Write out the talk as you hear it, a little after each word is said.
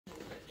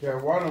Okay, I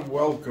want to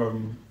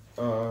welcome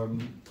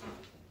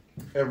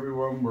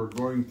everyone. We're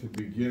going to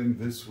begin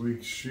this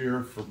week's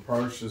shir for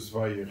Parshas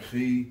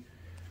Vayechi,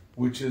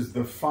 which is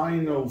the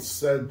final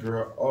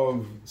sedra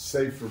of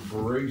Sefer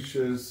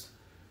Bereshis.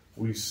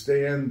 We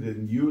stand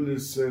in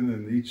unison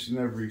in each and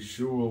every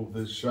shul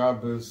this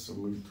Shabbos,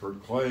 and we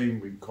proclaim,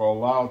 we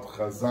call out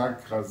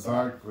Chazak,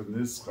 Chazak,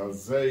 V'nis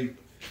Chazek,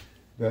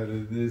 that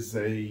it is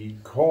a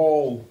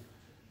call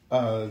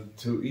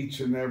to each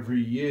and every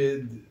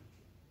Yid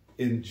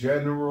in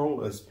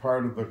general as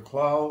part of the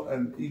klal,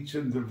 and each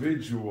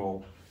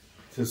individual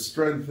to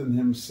strengthen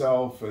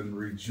himself and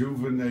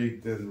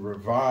rejuvenate and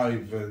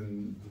revive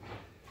and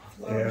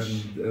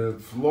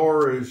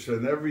flourish,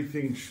 and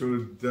everything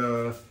should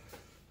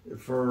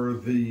for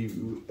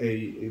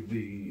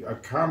the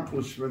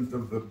accomplishment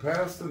of the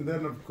past, and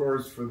then of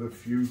course for the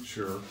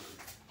future,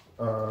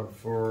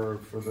 for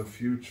the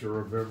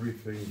future of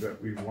everything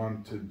that we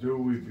want to do.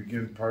 We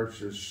begin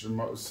Parshas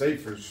Shemos,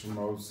 Sefer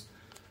Shemos,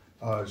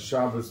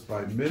 Shabbos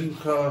by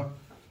Mincha,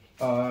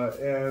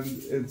 and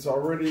it's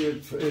already,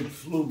 it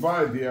flew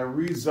by. The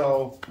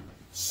Arizal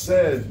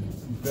said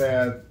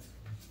that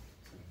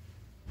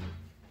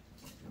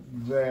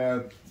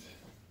the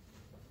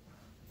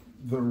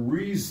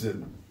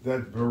reason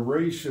that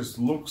Bereshis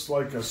looks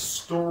like a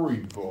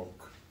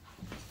storybook,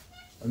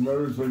 in other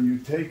words, when you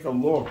take a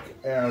look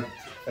at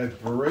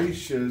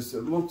Bereshis,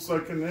 it looks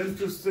like an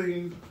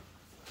interesting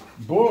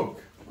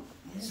book.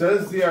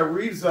 Says the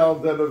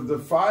Arizal that of the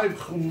 5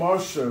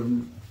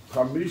 Chumashim,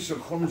 Chamisha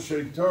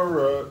Chumshei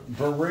Torah,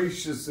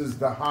 Bereshis is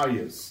the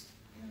highest.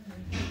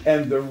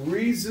 And the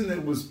reason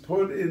it was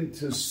put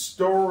into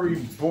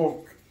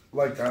storybook,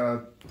 like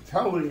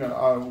telling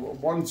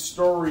one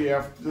story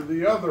after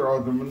the other,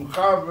 Adam and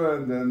Chava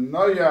and then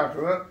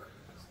Noach,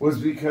 was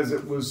because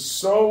it was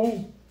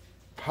so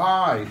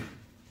high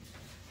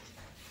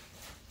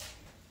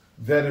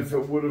that if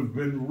it would have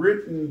been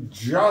written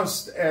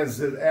just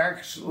as it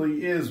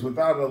actually is,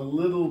 without a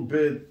little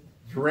bit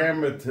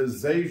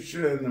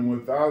dramatization and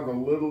without a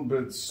little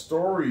bit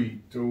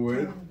story to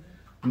it,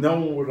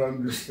 no one would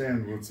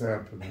understand what's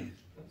happening.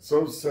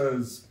 So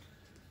says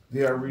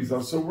the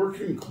Arizal. So we're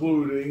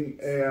concluding,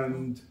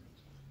 and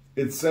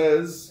it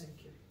says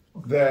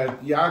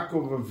that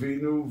Yaakov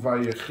Avinu,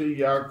 Vayechi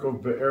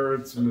Yaakov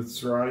be'eretz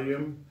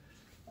Mitzrayim.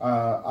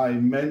 I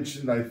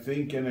mentioned, I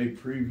think, in a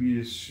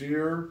previous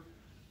shir,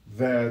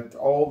 that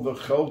all the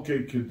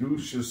Chelkei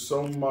Kedusha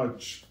so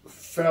much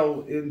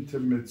fell into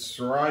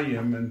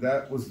Mitzrayim, and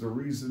that was the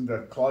reason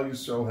that Klal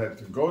Yisrael had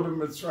to go to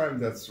Mitzrayim.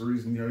 That's the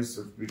reason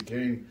Yosef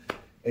became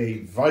a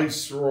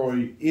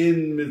viceroy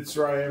in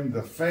Mitzrayim,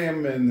 the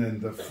famine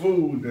and the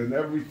food and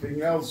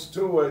everything else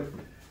to it,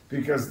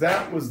 because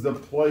that was the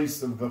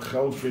place of the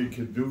Chelkei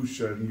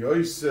Kedusha. And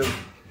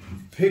Yosef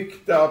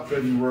picked up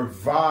and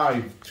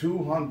revived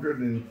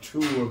 202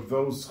 of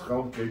those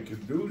Chelkei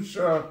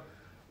Kedusha,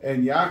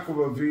 and Yaakov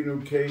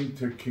Avinu came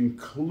to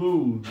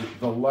conclude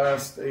the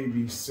last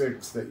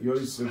 86 that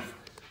Yosef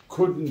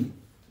couldn't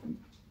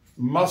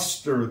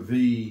muster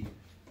the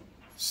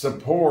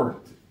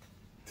support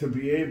to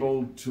be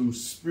able to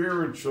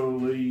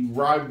spiritually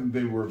ride them.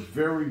 They were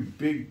very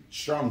big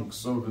chunks,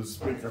 so to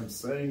speak. I'm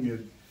saying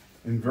it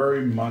in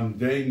very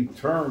mundane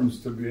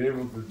terms to be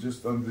able to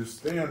just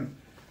understand.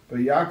 But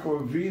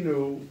Yaakov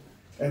Avinu,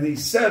 and he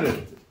said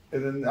it,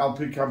 and in Al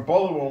Pi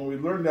Kabbalah, when we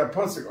learned that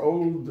pasuk,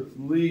 Od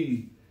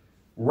Li,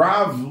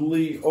 Rav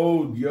Li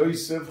Od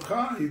Yosef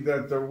Chai,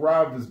 that the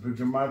Rav is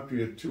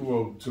b'gematria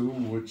 202,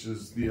 which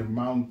is the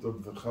amount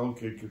of the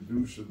Chelkei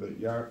Kedusha that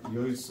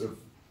Yosef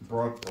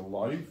brought to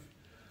life,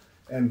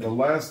 and the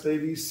last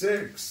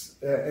 86.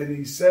 And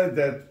he said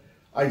that,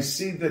 I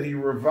see that he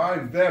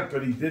revived that,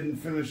 but he didn't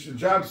finish the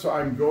job, so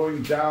I'm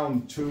going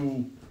down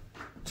to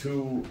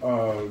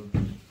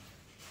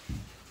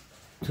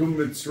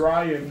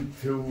Mitzrayim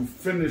to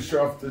finish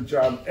off the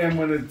job. And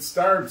when it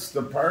starts,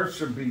 the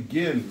parsha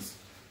begins,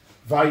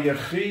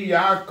 Vayechi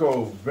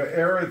Yaakov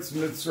be'eretz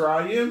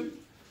Mitzrayim.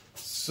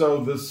 So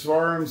the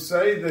Svarim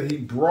say that he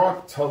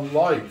brought to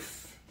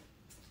life.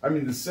 I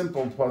mean, the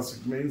simple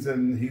pasuk means,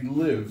 and he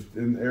lived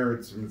in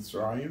Eretz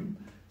Mitzrayim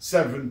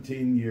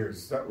 17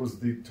 years. That was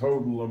the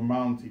total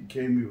amount he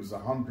came. He was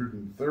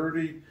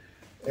 130,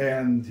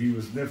 and he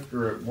was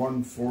nifter at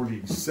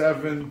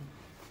 147.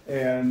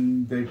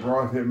 And they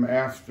brought him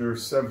after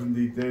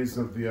 70 days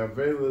of the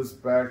Avelis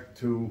back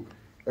to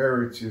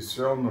Eretz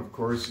Yisrael, and of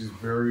course he's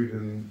buried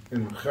in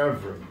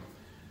Hebron.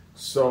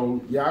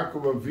 So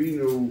Yaakov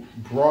Avinu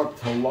brought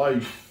to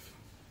life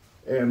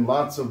and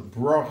lots of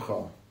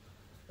bracha.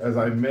 As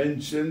I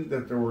mentioned,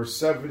 that there were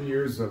 7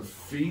 years of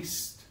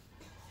feast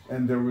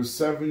and there was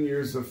 7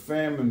 years of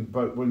famine.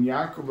 But when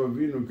Yaakov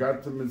Avinu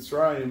got to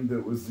Mitzrayim,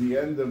 that was the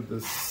end of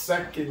the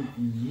second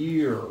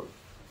year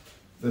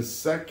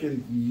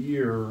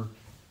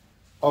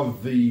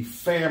of the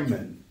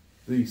famine.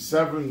 The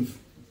 7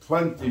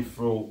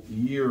 plentiful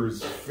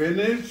years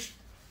finished,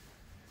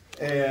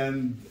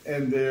 and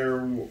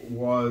there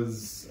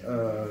was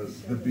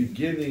the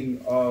beginning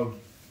of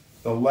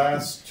the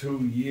last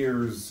 2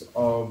 years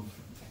of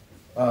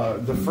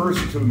The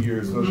first 2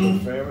 years of the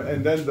famine,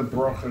 and then the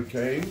bracha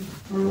came,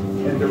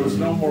 and there was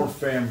no more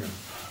famine.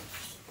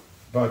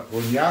 But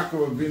when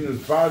Yaakov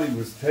Avinu's body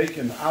was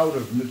taken out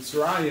of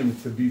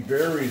Mitzrayim to be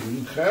buried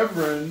in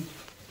Hebron,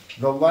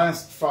 the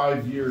last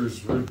 5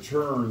 years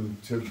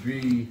returned to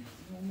be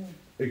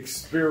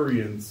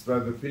experienced by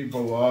the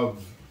people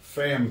of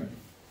famine.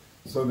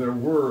 So there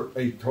were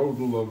a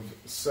total of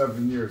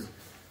 7 years.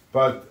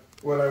 But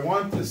what I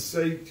want to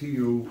say to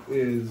you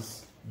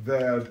is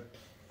that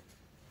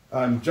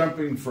I'm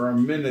jumping for a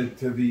minute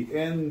to the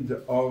end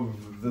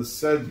of the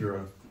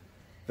Sedra,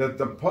 that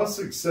the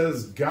pasuk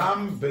says,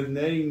 "Gam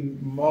b'nei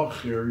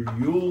mocher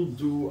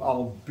yuldu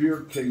al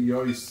birkei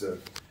Yosef."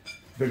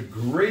 The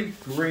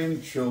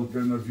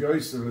great-grandchildren of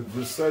Yosef, as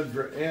the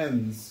Sedra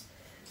ends,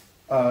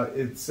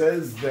 it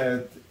says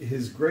that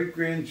his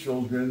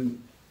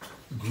great-grandchildren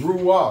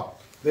grew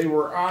up. They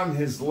were on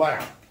his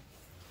lap.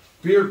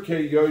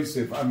 Birkei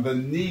Yosef, on the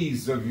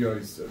knees of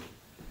Yosef.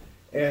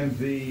 And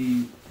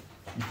the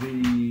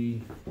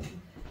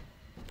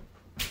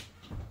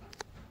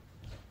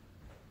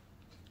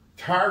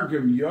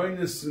Targum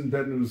Yonason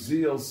ben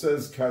Uziel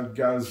says Kad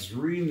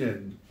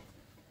Gazrinin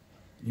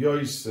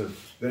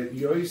Yosef, that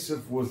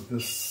Yosef was the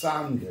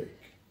sandik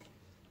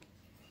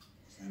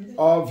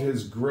of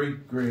his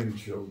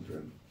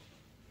great-grandchildren.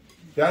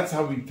 That's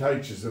how he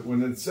teaches it.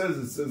 When it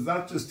says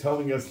not just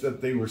telling us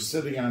that they were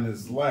sitting on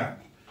his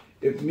lap.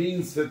 It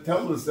means to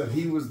tell us that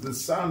he was the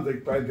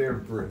sandik by their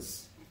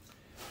bris.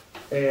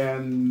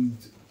 And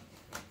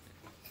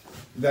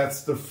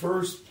that's the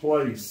first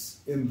place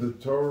in the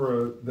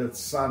Torah that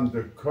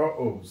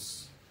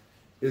Sandakos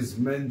is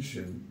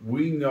mentioned.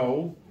 We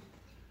know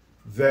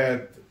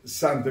that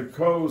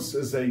Sandakos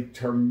is a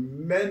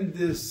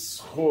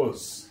tremendous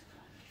chus.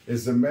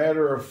 As a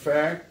matter of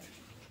fact,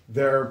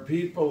 there are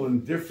people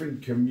in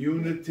different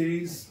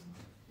communities.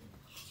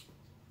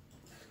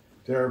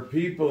 There are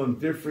people in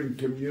different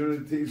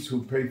communities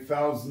who pay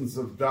thousands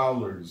of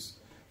dollars.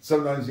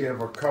 Sometimes you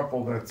have a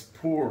couple that's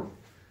poor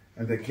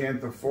and they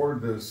can't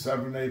afford the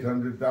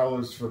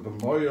 $700-800 for the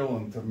moil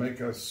and to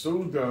make a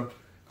suda.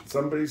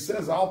 Somebody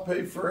says, I'll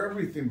pay for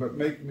everything, but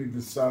make me the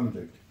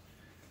sandik.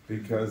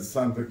 Because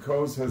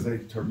Sandakos has a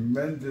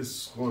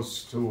tremendous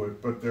chus to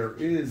it. But there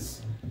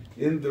is,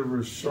 in the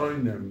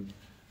Rishonim,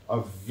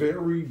 a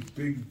very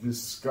big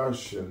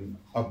discussion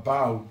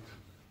about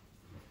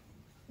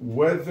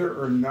whether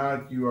or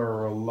not you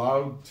are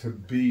allowed to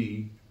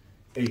be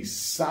a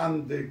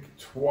sandik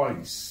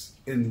twice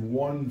in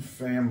one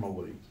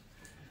family.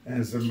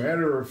 As a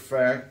matter of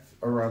fact,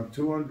 around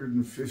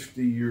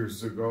 250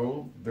 years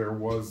ago, there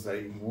was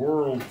a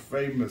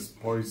world-famous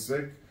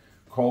posek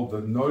called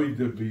the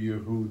Noida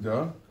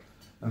B'Yehuda,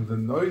 and the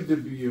Noida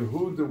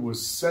B'Yehuda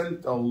was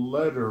sent a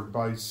letter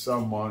by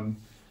someone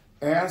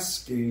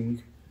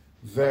asking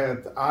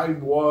that I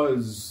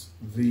was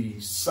the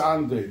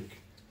sandik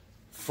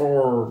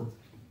for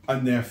a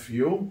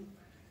nephew,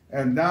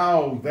 and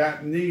now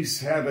that niece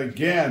had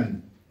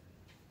again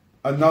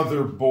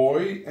another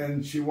boy,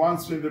 and she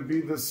wants me to be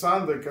the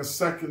sandik a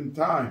second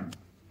time.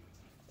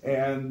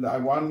 And I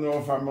want to know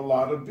if I'm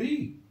allowed to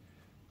be.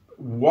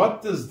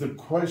 What does the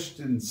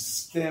question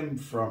stem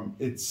from?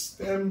 It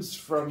stems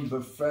from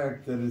the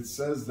fact that it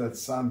says that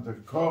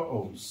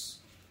Sandakos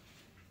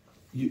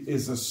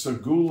is a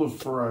segula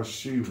for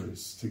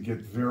Ashiris, to get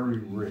very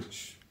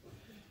rich.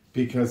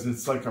 Because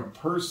it's like a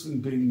person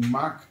being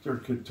makter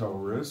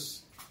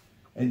ketoris,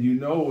 and you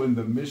know in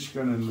the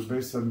Mishkan and the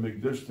Beis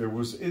HaMikdash there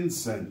was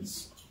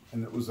incense,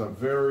 and it was a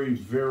very,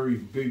 very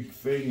big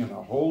thing and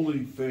a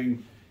holy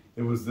thing.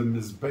 It was the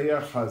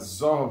Mizbeach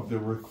HaZahav. There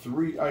were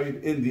three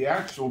items. In the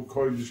actual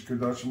Kodesh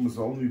Kodashim was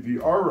only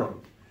the Aron.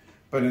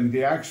 But in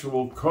the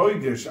actual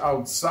Kodesh,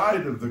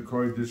 outside of the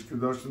Kodesh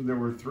Kodashim, there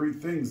were three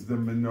things: the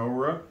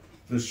menorah,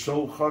 the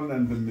Shulchan,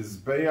 and the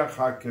Mizbeach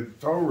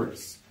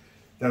HaKetoris.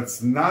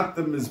 That's not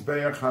the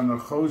Mizbeach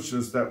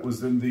HaNachoshes that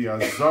was in the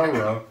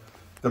Azara,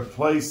 the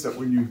place that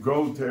when you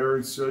go to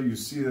Eretz Yisrael, you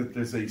see that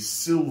there's a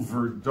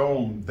silver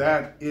dome.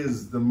 That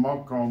is the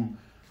Mokom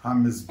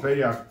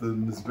HaMizbeach, the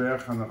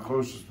Mizbeach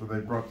HaNachoshes, where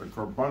they brought the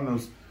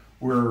Korbanos,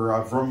 where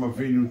Avram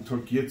Avinu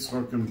took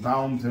Yitzchak and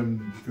bound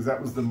him, because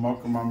that was the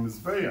Mokom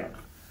HaMizbeach.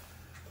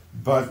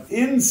 But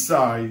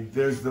inside,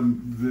 there's the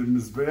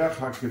Mizbeach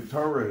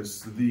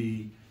HaKetoris,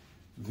 the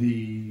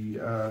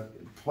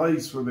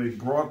place where they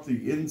brought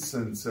the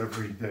incense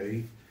every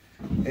day,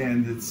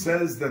 and it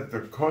says that the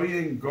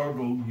Kohen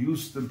Gadol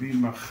used to be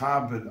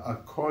Machabed a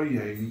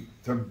Kohen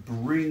to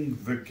bring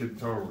the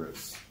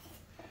Ketoris.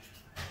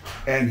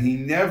 And he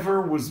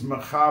never was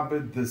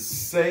Machabed the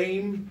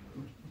same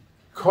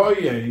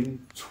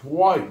Kohen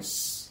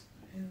twice.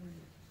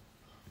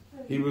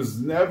 He was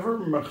never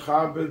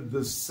Machabed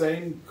the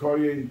same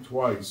Kohen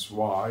twice.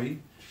 Why?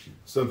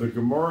 So the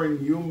Gemara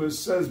in Yuma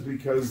says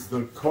because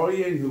the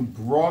Kohen who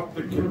brought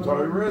the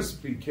Ketoris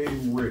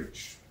became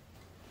rich.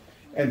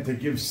 And to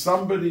give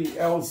somebody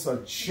else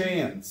a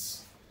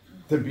chance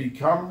to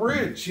become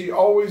rich, he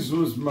always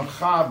was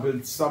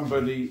Machabed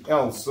somebody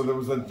else. So there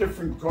was a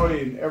different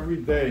Kohen every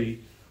day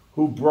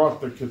who brought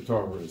the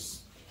Ketoris.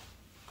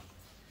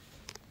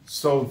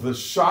 So the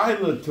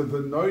shaila to the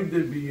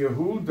Noida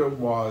Yehuda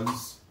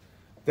was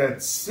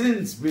that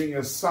since being a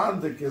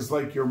sandik is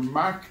like you're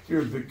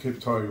maktir the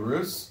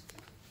ketoiris,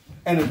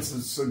 and it's a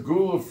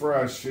segula for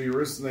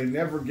ashiris, and they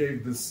never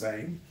gave the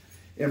same,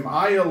 am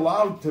I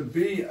allowed to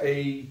be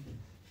a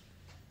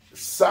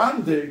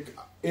sandik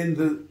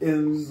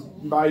in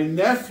my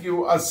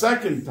nephew a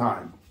second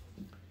time?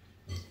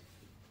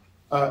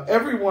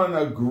 Everyone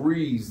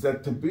agrees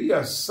that to be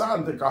a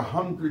sandik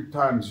 100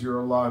 times you're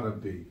allowed to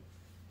be.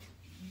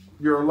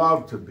 You're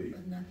allowed to be,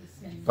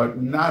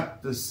 but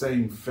not the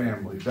same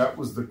family. That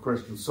was the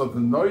question. So the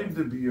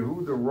Noida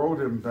Yehuda wrote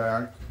him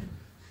back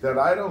that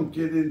I don't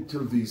get into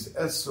these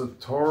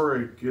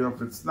esoteric,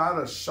 if it's not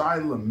a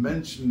shaila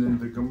mentioned in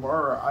the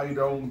Gemara, I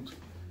don't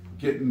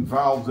get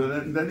involved in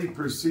it. And then he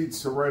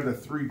proceeds to write a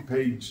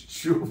 3-page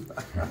tshuva.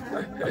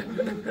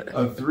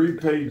 A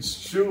 3-page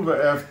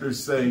tshuva after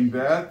saying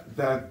that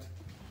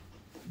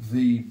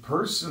the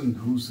person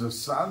who's a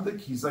tzaddik,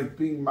 he's like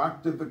being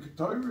maktiv the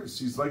ketoris.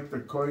 He's like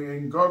the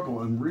Kohen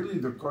Gadol. And really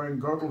the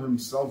Kohen Gadol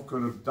himself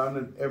could have done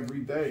it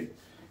every day.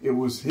 It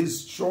was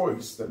his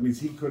choice. That means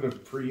he could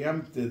have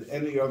preempted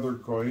any other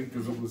Kohen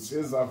because it was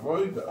his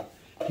avodah.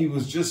 He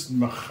was just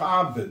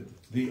mechabed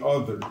the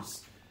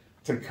others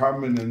to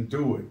come in and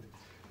do it.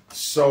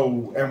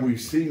 So, and we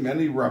see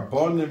many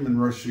Rabbonim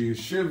and Rosh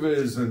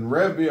Yeshivas and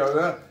Rabbi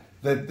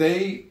that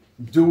they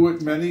do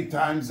it many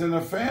times in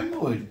a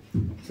family.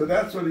 So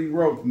that's what he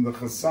wrote. And the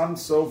Chassan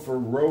Sofer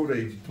wrote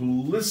a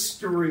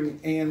blistering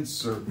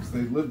answer, because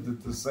they lived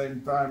at the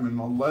same time, in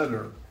a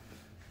letter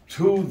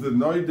to the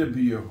Noida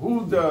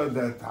Yehuda,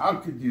 that how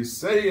could you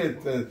say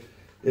it, that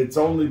it's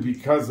only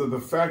because of the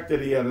fact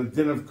that he had a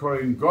din of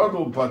Kohen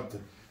Gadol, but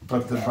by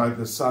the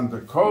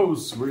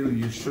Sandakos, really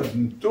you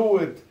shouldn't do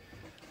it.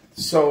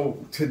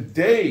 So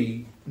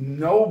today,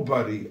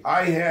 nobody,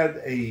 I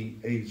had a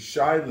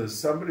shaila,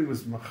 somebody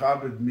was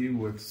machabed me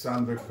with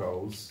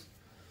Sandakos,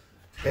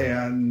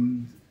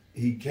 and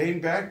he came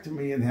back to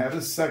me and had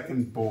a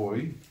second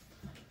boy,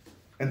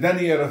 and then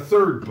he had a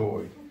third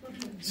boy.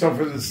 So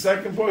for the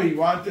second boy, he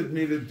wanted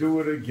me to do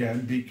it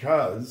again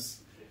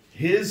because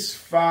his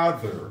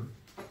father,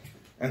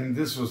 and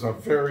this was a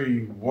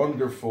very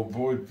wonderful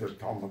boy, the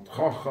Talmud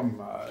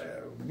Chacham,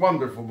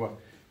 wonderful boy,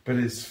 but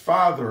his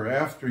father,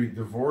 after he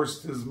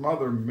divorced his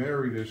mother,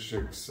 married a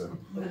shiksa.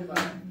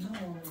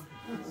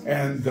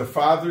 And the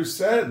father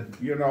said,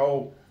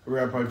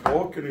 Rabbi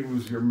Balkany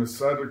was your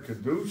Masada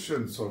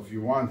Kedushin, so if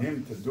you want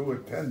him to do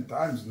it 10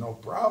 times, no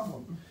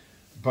problem.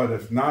 But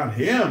if not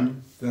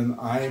him, then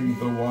I'm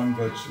the one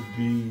that should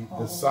be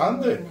the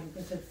Sandik.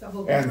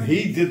 And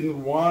he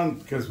didn't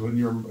want, because when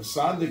you're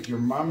Sandik, you're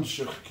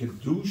Mamshech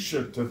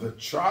Kedusha to the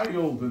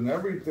child and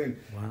everything.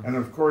 Wow. And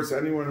of course,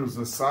 anyone who's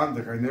a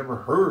Sandik, I never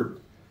heard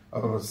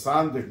of a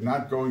Sandik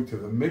not going to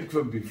the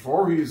mikveh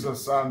before he's a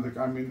Sandik.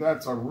 I mean,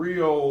 that's a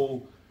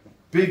real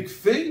big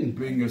thing,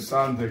 being a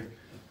Sandik.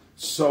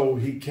 So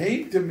he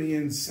came to me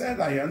and said,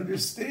 I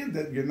understand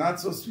that you're not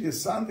supposed to be a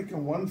Sandik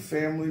in one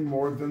family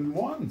more than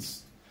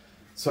once.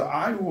 So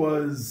I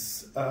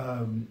was,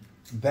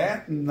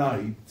 that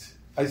night,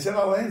 I said,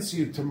 I'll answer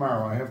you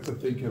tomorrow. I have to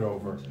think it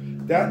over.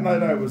 That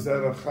night I was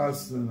at a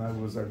chasna, and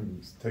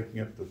I'm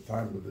taking up the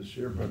time of this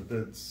year, but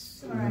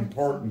that's an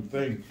important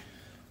thing.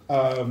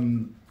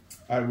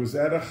 I was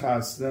at a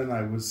chasna, and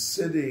I was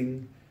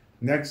sitting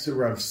next to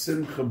Rav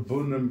Simcha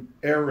Bunim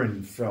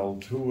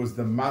Ehrenfeld, who was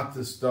the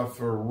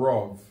Matistoffer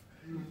Rov.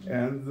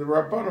 And the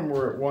Rabbanim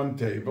were at one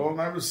table, and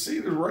I was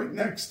seated right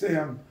next to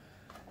him.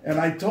 And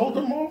I told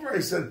him over, I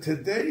said,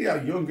 today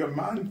a younger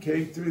man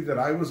came to me that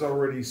I was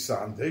already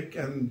Sandik,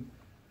 and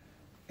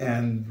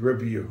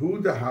Rabbi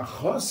Yehuda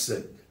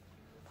HaChassid,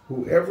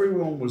 who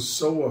everyone was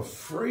so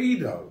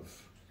afraid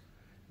of.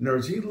 In other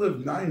words, he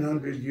lived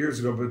 900 years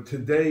ago, but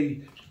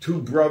today, 2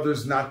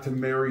 brothers not to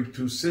marry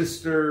 2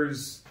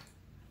 sisters.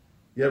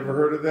 You ever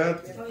heard of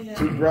that? Oh, yeah.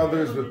 2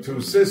 brothers with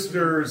 2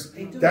 sisters.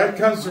 That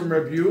comes from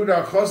Rabbi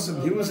Yehuda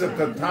HaChassid. He was at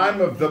the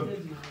time of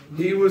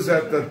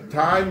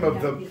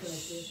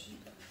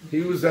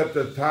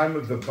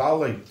the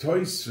Balei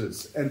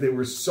Toisves, and they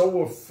were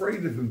so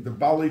afraid of him, the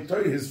Balei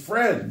Toisves, his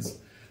friends,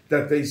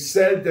 that they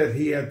said that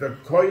he had the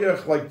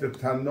koyach, like the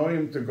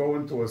Tanoim, to go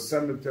into a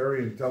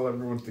cemetery and tell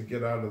everyone to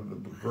get out of the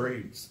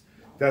graves.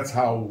 That's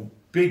how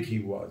big he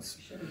was.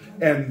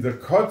 And the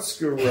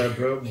Kotzker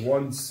Rebbe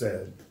once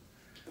said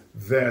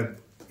that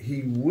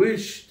he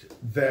wished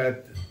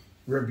that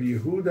Rabbi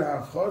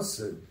Yehuda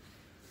HaChassid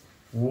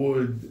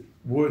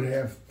would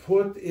have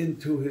put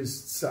into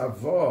his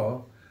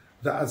tzavah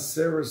the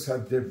Aseres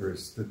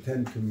HaDibros, the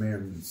 10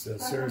 Commandments, the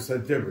Aseres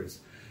HaDibros,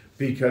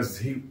 because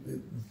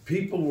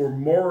people were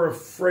more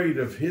afraid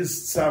of his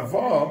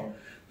tzavah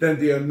than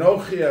the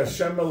Anochi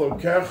Hashem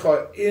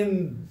Elokecha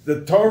in the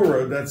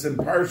Torah that's in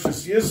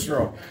Parshas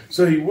Yisro.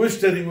 So he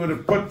wished that he would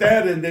have put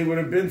that in. They would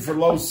have been for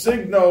Lo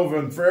Signov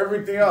and for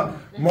everything else,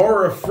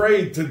 more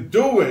afraid to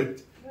do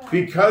it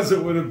because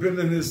it would have been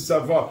in his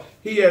tzavah.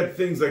 He had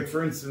things like,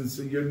 for instance,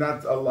 you're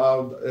not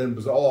allowed, and it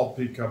was all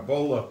Pi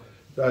Kabbalah,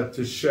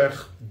 to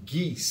shech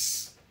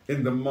geese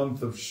in the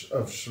month of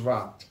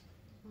Shvat.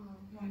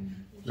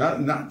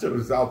 Not it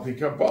was Al Pi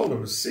Kabbalah, it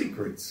was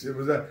secrets. It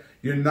was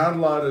you're not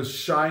allowed to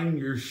shine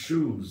your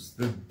shoes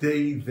the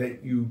day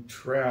that you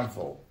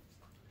travel.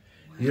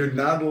 You're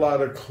not allowed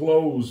to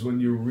close when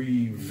you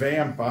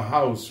revamp a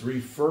house,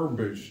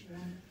 refurbish.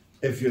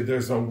 If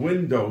there's a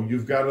window,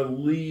 you've got to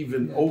leave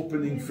an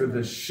opening for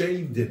the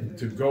shaded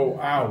to go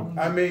out.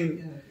 I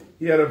mean,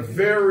 he had a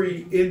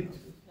very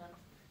interesting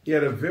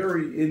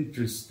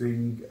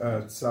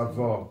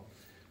tzava.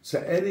 So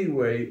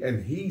anyway,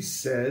 and he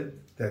said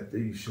that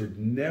they should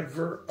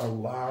never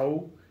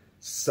allow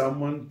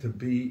someone to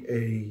be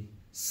a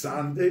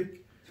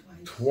sandik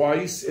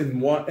twice in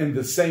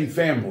the same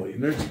family.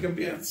 And there's going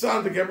to be a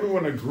sandik,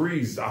 everyone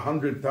agrees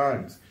 100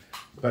 times,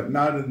 but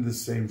not in the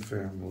same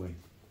family.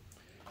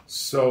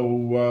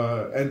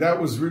 So, and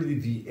that was really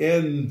the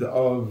end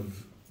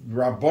of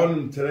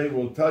Rabbanim today,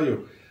 we'll tell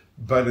you.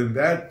 But in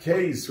that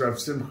case, Rav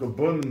Simcha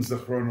Bunim,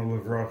 Zechrono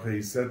Levracha,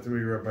 he said to me,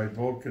 Rabbi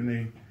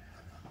Balkany,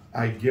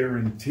 I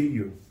guarantee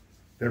you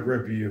that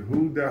Rabbi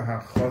Yehuda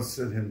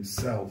HaChassid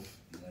himself,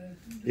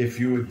 if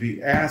you would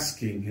be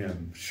asking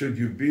him, should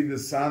you be the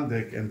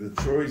sandik, and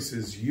the choice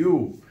is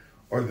you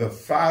or the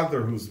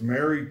father who's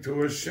married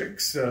to a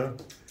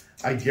shiksa,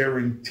 I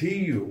guarantee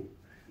you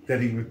that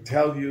he would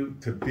tell you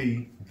to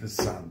be the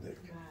sandik.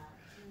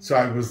 So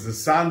I was the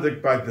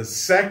sandik by the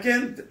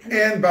second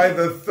and by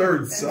the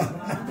third son.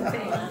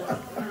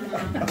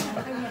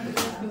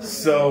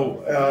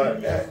 So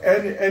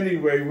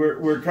anyway,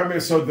 we're coming.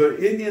 So the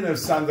Indian of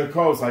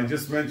Sandakos, I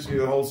just mentioned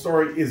you the whole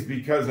story, is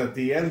because at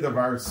the end of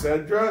our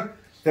Sedra,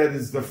 that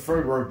is the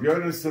first. Rabbi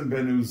Yonasan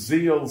ben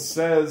Uziel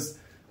says,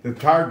 the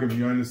Targum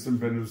Yonasan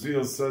ben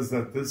Uziel says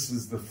that this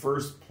is the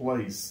first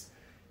place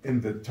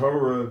in the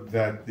Torah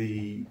that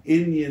the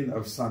Indian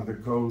of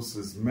Sandakos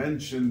is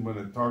mentioned when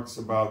it talks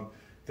about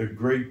the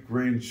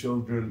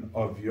great-grandchildren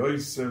of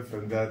Yosef,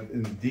 and that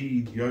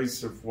indeed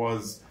Yosef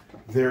was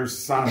their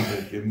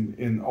sandik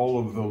in all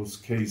of those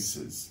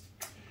cases.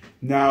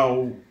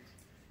 Now,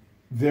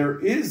 there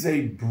is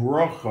a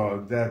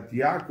bracha that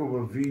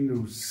Yaakov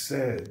Avinu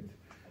said,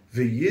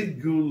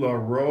 V'yidgu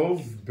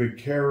larov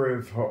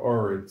bekerev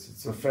ha'oretz.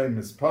 It's a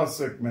famous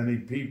pasuk. Many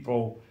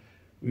people,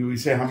 we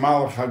say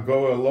Hamalach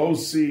hago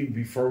elosi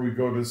before we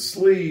go to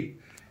sleep,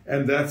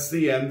 and that's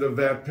the end of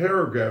that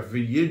paragraph.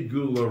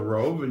 V'yidgu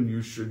larov, and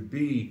you should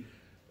be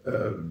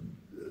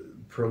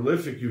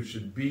prolific, you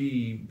should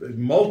be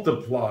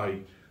multiply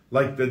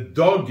like the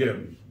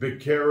dogim,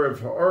 bekerev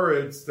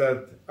ha'oretz,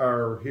 that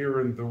are here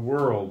in the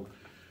world.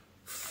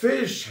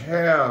 Fish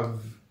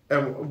have,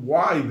 and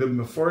why, the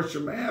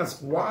Meforshim ask,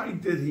 why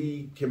did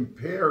he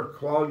compare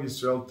Klal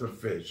Yisrael to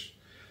fish?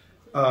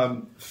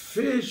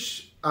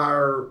 Fish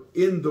are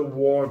in the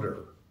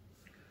water,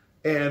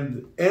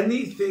 and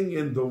anything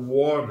in the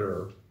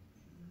water,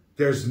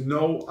 there's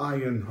no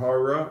ayin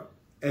hara,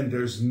 and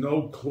there's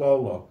no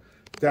klala.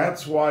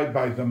 That's why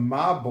by the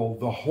Mabul,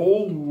 the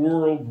whole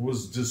world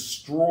was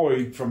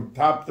destroyed from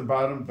top to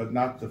bottom, but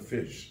not the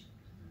fish.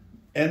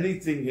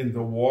 Anything in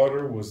the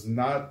water was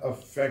not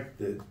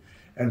affected.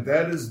 And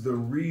that is the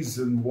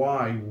reason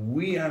why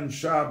we on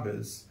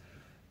Shabbos,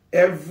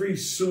 every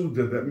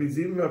Suda, that means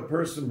even a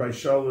person by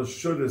Shalosh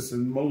Shudas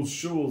in most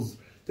shuls,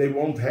 they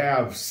won't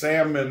have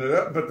salmon,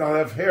 but they'll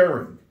have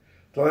herring.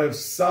 They'll have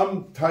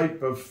some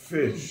type of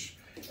fish.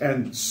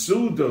 And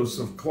Sudos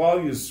of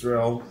Klal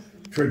Yisrael,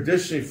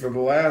 traditionally for the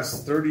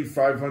last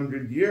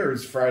 3,500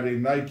 years, Friday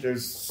night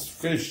there's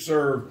fish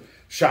served,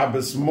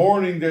 Shabbos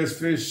morning there's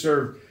fish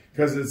served,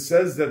 because it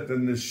says that the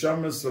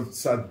neshamas of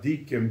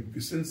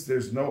tzaddikim, since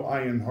there's no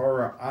ayin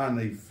hara on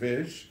a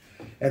fish,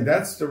 and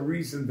that's the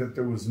reason that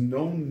there was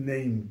no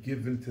name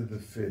given to the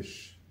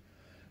fish.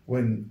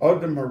 When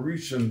Adam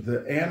Harishon,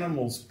 the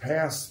animals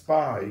passed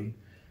by,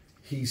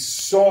 he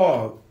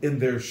saw in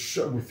their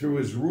through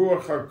his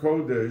Ruach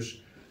HaKodesh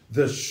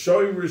the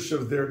shoyrish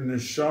of their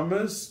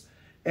neshamas,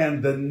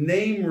 and the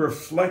name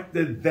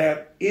reflected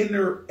that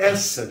inner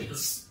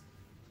essence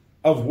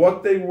of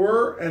what they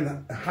were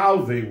and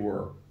how they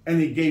were. And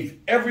he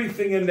gave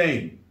everything a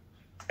name.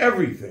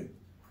 Everything.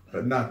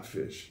 But not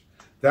fish.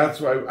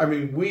 That's why, I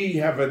mean, we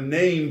have a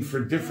name for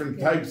different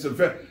types of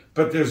fish,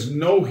 but there's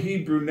no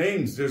Hebrew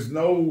names. There's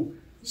no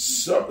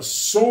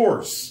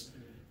source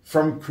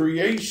from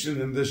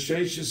creation in the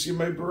Sheshis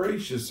Yemei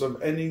Bereshis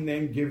of any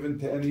name given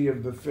to any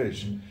of the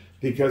fish.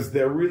 Because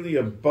they're really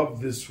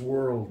above this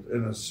world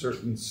in a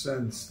certain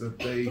sense, that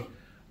they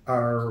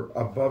are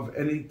above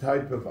any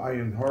type of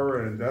ayin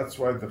hara, and that's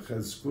why the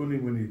Chezkuni,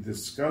 when he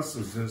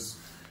discusses this,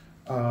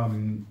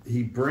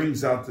 he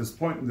brings out this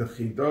point, and the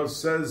Chidah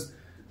says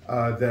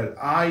that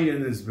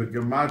ayin is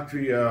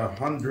begematria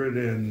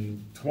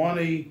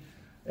 120,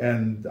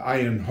 and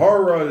ayin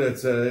hara,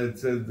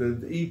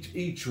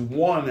 each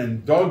one,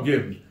 and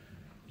dogim,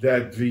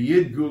 that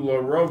v'yidgu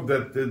larov,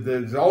 that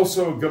there's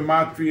also a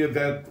gematria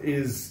that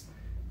is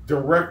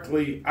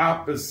directly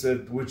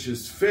opposite, which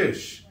is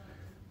fish,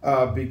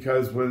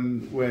 because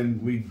when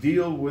we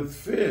deal with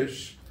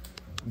fish,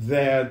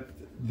 that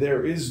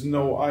there is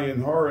no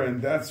ayin hara,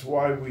 and that's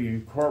why we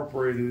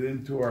incorporate it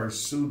into our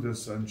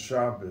sudas on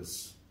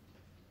Shabbos.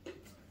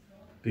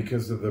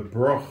 because of the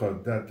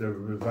bracha that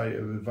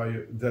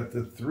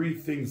the three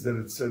things that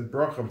it said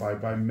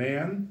bracha by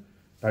man,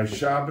 by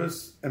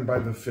Shabbos, and by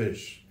the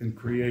fish in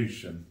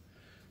creation.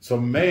 So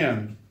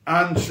man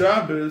on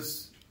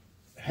Shabbos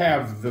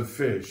have the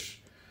fish.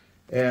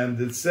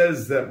 And it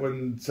says that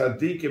when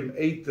tzaddikim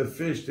ate the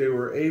fish, they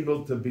were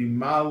able to be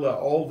mala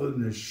all the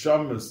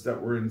neshamas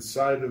that were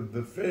inside of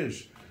the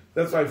fish.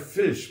 That's why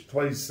fish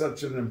plays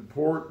such an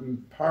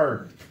important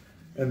part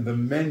in the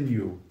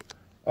menu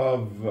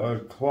of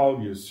Klal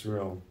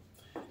Yisrael.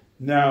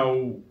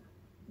 Now,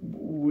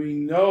 we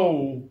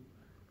know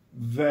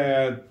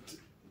that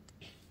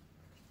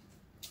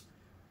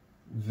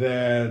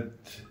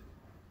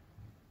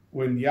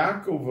when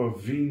Yaakov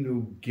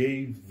Avinu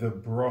gave the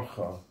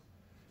bracha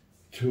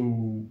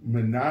to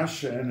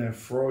Menashe and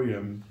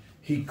Ephraim,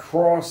 he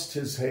crossed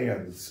his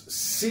hands.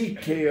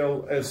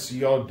 Sikel es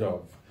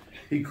yodov.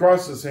 He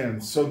crossed his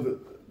hands. So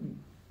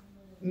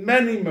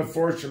many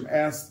Meforshim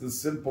asked the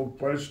simple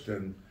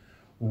question,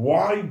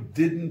 why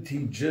didn't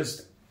he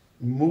just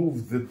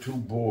move the two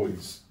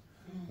boys?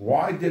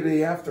 Why did he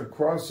have to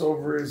cross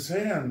over his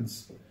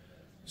hands?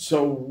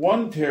 So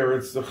one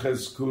teretz, the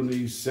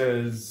Cheskuni,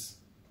 says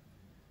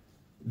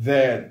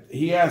that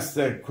he asked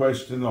that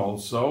question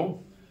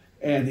also,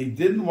 and he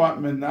didn't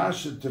want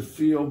Menashe to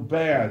feel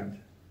bad,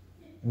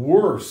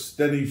 worse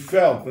than he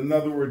felt. In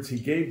other words, he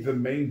gave the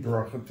main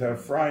bracha to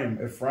Ephraim.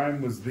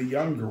 Ephraim was the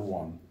younger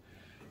one,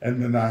 and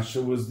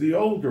Menashe was the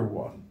older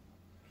one.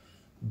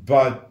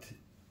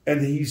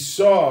 And he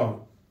saw,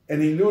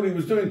 and he knew what he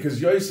was doing,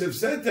 because Yosef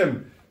said to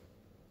him,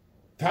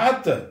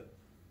 Tata,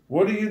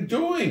 what are you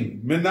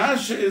doing?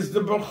 Menashe is the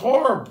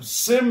Bechor,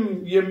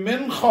 Sim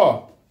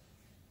Yemincha.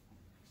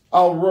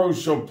 Al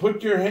Rosho,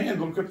 put your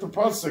hand, look at the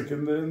pasuk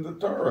in the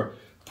Torah,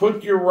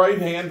 put your right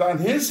hand on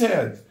his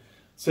head.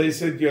 So he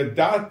said,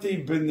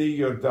 Yodati b'ni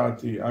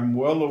Yodati, I'm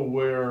well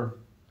aware,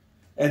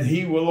 and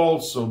he will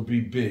also be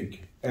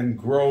big and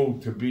grow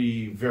to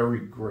be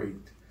very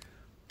great,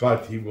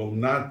 but he will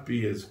not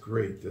be as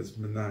great as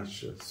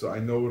Menashe. So I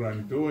know what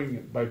I'm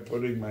doing by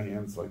putting my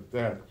hands like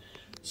that.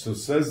 So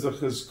says the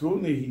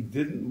Cheskuni, he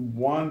didn't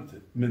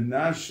want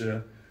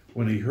Menashe,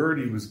 when he heard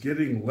he was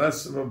getting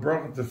less of a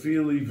bracha, to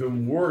feel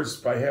even worse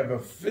by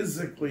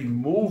physically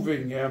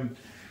moving him.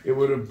 It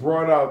would have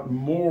brought out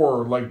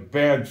more like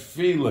bad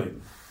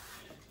feeling.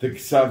 The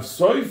Ksav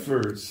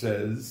Sofer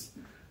says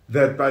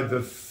that by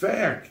the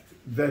fact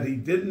that he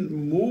didn't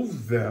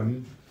move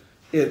them,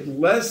 it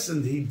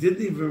lessened, he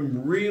didn't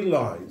even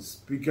realize,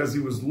 because he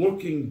was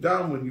looking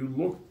down. When you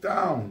look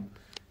down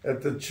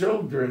at the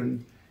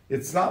children,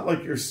 it's not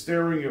like you're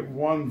staring at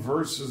one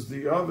versus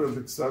the other.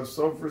 The Ksav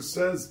Sofer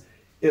says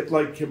it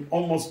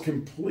almost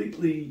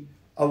completely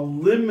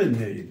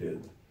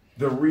eliminated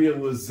the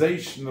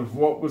realization of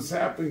what was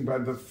happening by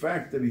the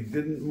fact that he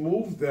didn't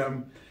move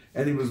them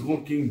and he was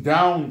looking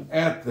down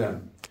at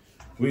them.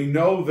 We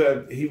know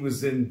that he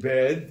was in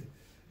bed,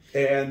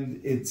 and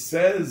it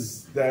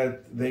says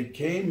that they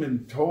came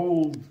and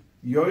told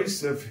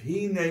Yosef,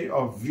 Hine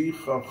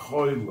avicha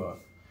choila,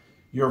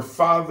 your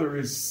father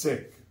is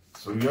sick.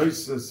 So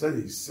Yosef said,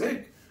 he's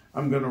sick?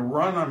 I'm going to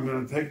run, I'm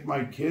going to take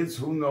my kids,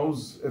 who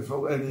knows if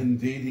and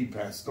indeed he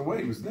passed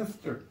away, he was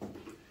nifter.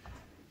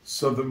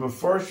 So the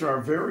Mefarshim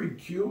are very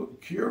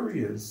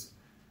curious.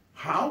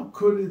 How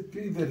could it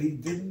be that he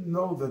didn't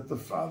know that the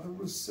father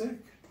was sick?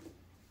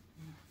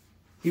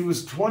 He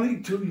was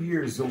 22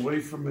 years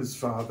away from his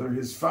father.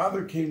 His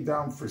father came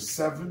down for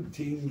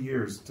 17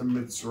 years to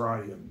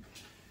Mitzrayim,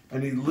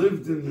 and he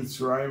lived in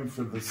Mitzrayim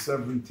for the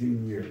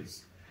 17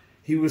 years.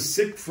 He was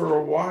sick for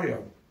a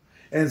while.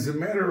 And as a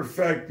matter of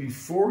fact,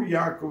 before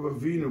Yaakov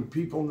Avinu,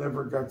 people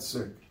never got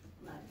sick.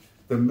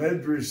 The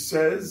Medrash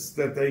says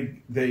that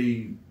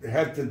they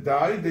had to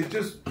die. They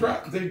just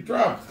dropped. They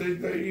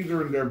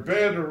either in their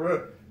bed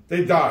or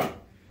they died.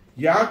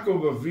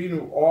 Yaakov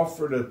Avinu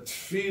offered a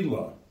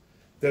tefillah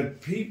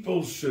that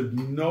people should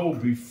know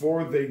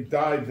before they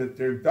die that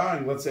they're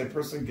dying. Let's say a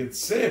person gets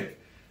sick.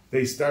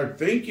 They start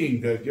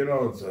thinking that,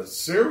 it's a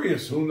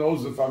serious, who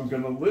knows if I'm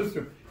going to live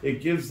through.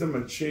 It gives them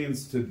a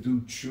chance to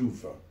do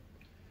tshuva.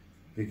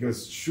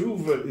 Because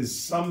tshuva is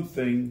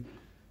something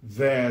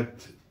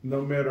that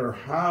no matter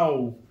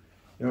how,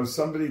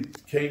 somebody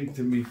came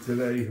to me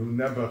today who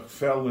never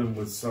fell in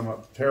with some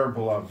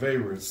terrible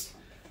averis.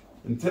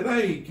 And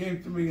today he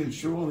came to me in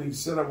shul and he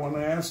said, I want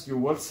to ask you,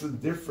 what's the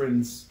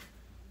difference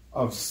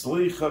of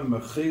slicha,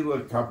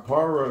 mechila,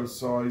 kapara?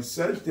 So I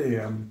said to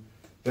him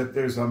that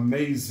there's a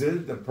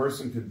mezid, the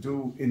person could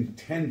do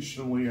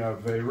intentionally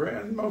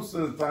avera, and most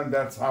of the time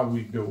that's how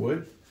we do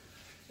it.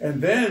 And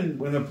then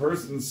when a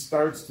person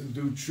starts to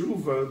do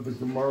tshuva, the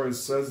Gemara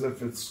says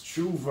if it's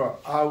tshuva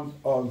out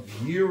of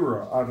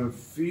yira, out of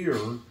fear,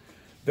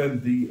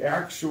 then the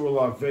actual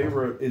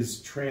avera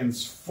is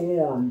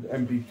transformed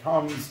and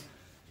becomes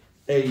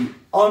a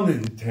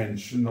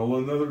unintentional.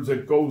 In other words,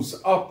 it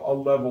goes up a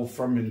level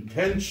from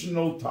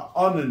intentional to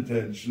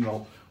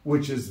unintentional,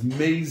 which is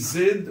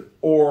mezid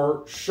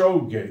or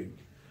shogeg.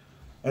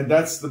 And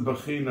that's the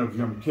Bechina of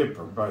Yom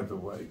Kippur, by the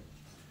way.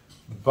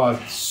 But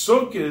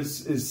Sukkot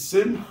is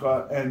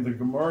Simcha, and the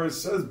Gemara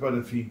says, but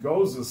if he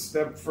goes a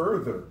step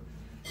further,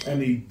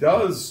 and he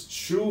does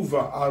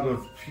tshuva out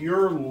of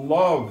pure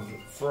love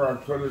for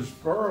HaKadosh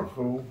Baruch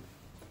Hu,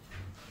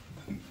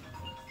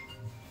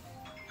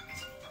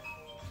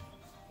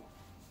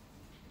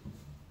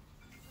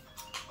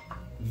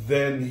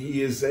 then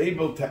he is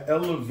able to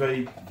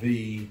elevate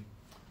the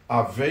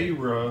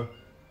Aveira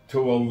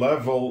to a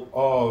level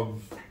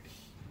of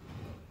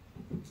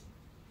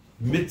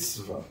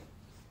mitzvah.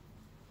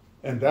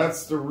 And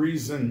that's the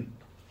reason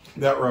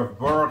that Rav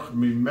Baruch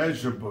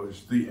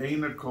Mimezhebush, the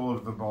Einakol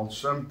of the Baal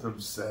Shem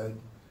Tov, said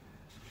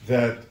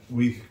that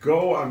we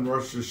go on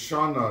Rosh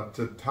Hashanah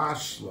to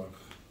Tashlach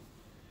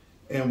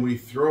and we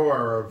throw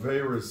our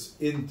Averis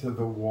into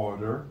the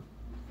water,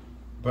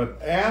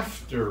 but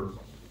after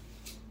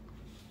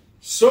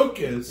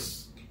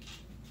Sukkot,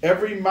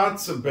 every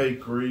matzah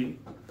bakery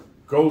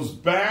goes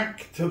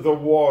back to the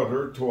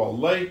water, to a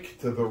lake,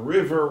 to the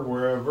river,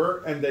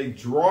 wherever, and they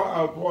draw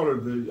out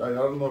water. I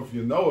don't know if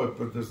you know it,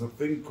 but there's a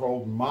thing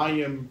called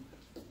Mayim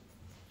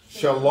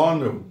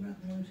Shalanu.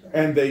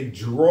 And they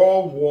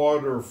draw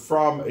water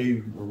from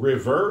a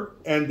river,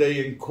 and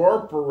they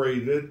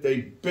incorporate it.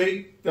 They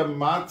bake the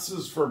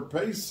matzahs for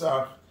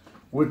Pesach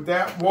with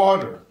that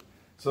water.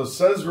 So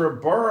says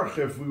Reb Baruch,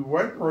 if we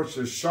went Rosh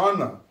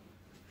Hashanah,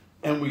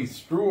 and we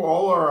threw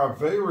all our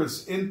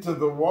Averis into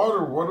the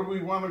water, what do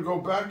we want to go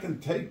back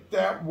and take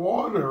that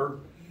water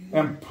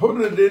and put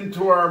it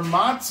into our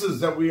matzahs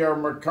that we are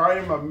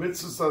Makayim a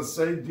mitzvah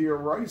asay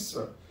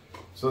d'oraisa?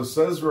 So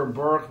says Reb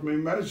Baruch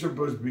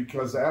Mimezhebush,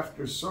 because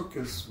after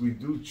Sukkot we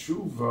do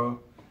tshuva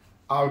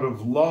out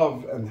of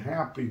love and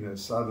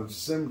happiness, out of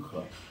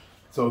simcha.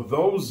 So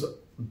those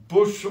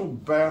bushel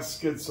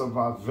baskets of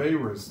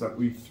Averis that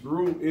we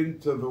threw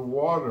into the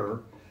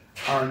water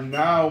are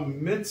now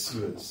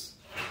mitzvahs.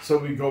 So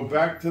we go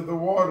back to the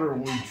water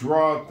and we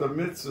draw out the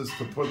mitzvahs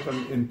to put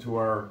them into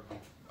our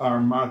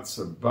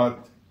matzah.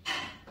 But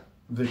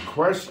the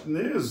question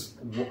is,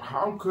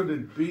 how could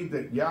it be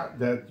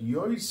that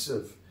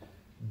Yosef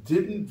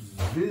didn't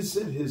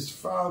visit his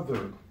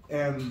father?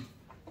 And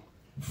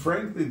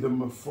frankly, the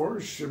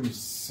Meforshim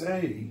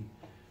say,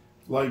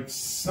 like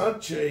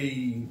such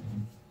a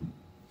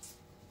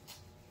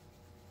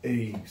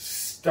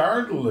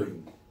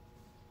startling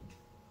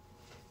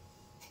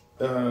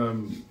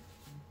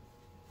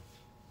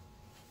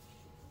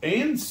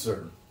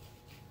answer,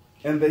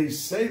 and they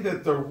say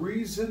that the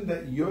reason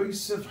that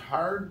Yosef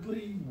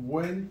hardly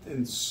went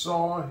and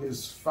saw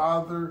his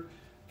father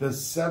the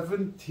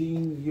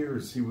 17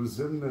 years he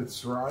was in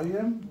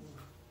Mitzrayim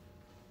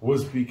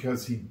was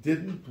because he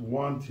didn't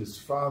want his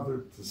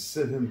father to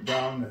sit him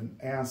down and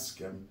ask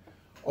him,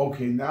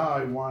 okay, now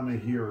I want to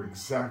hear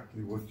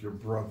exactly what your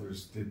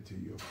brothers did to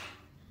you.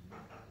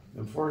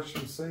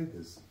 Unfortunately, say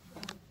this.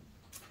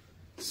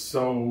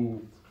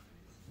 So,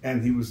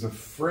 and he was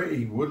afraid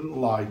he wouldn't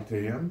lie to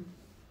him,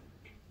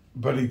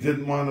 but he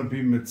didn't want to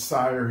be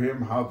mitzayer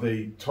him, how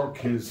they took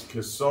his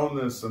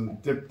kesonis and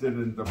dipped it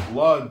in the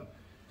blood.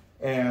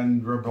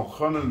 And Rabbi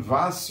Chanan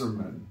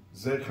Wasserman,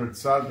 Zecher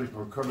Tzadik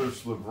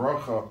V'Kodesh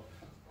Livrocha,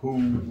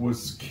 who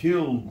was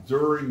killed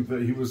during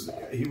he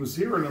was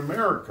here in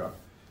America,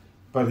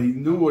 but he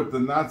knew what the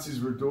Nazis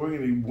were doing,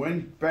 and he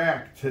went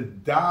back to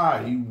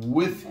die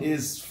with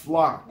his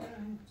flock.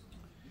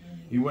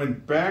 He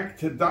went back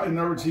to die. In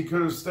other words, he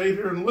could have stayed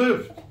here and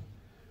lived.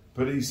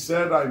 But he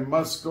said, I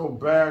must go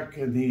back.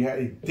 And he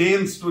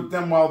danced with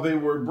them while they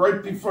were,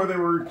 right before they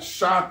were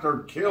shot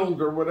or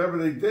killed or whatever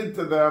they did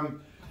to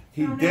them.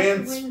 He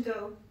danced. Out the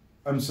window.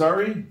 I'm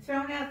sorry?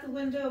 Thrown out the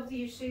window of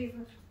the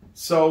yeshiva.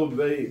 So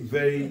they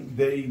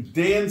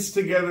danced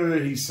together.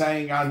 He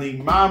sang Ani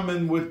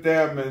Mamin with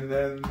them. And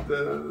then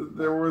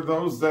there were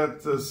those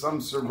that some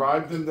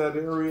survived in that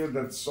area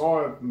that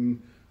saw it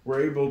and were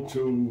able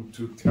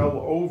to tell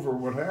over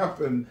what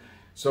happened.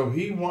 So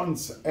he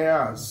once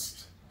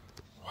asked,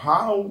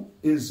 how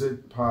is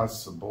it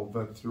possible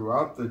that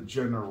throughout the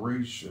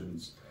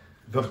generations,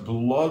 the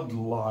blood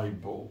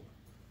libel,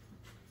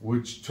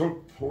 which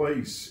took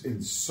place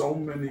in so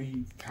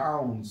many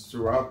towns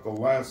throughout the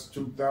last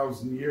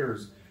 2,000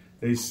 years,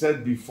 they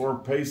said before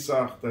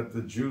Pesach that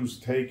the Jews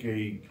take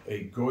a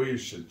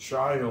goyish, a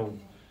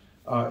child,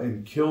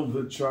 and kill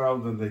the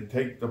child, and they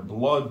take the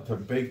blood to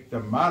bake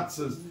the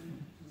matzahs.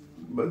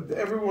 But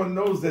everyone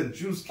knows that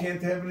Jews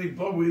can't have any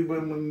blood.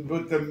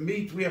 With the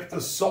meat, we have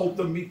to salt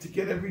the meat to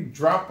get every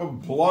drop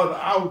of blood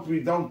out.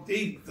 We don't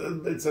eat.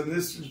 It's an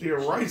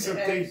Israel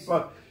thing,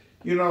 but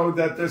you know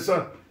that there's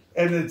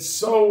and it's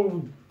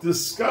so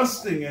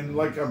disgusting and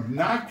like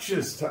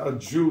obnoxious to a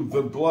Jew,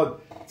 the blood,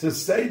 to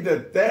say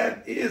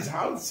that is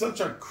how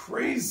such a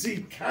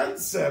crazy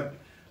concept.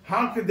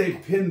 How could they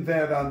pin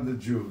that on the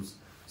Jews?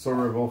 So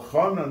Rabbi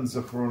Chanan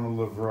Zechron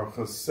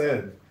Levracha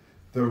said,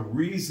 the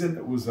reason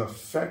it was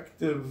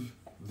effective,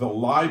 the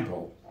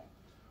libel,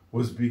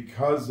 was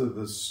because of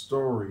the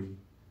story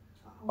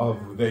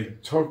of they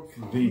took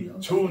the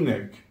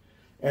tunic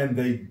and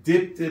they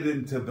dipped it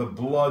into the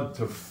blood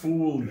to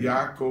fool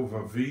Yaakov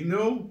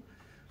Avinu,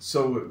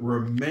 So it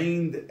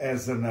remained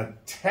as an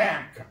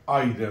attack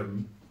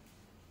item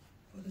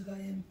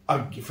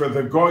for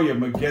the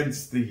Goyim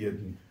against the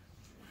Yidden.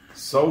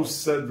 So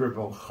said Rabbi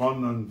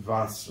Elchanan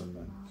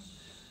Wasserman.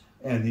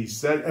 And he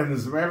said, and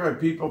as a matter of fact,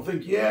 people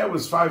think, yeah, it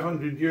was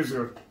 500 years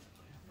ago.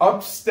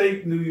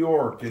 Upstate New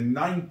York in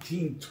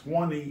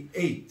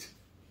 1928,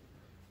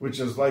 which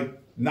is like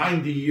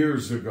 90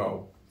 years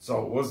ago.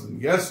 So it wasn't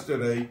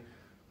yesterday,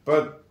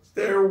 but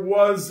there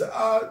was,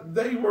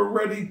 they were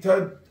ready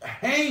to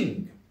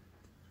hang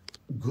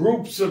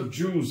groups of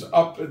Jews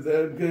up.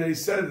 They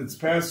said it's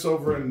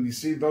Passover, and you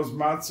see those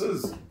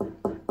matzahs?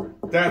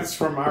 That's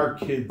from our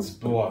kids'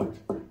 blood.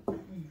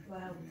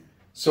 Wow.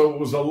 So it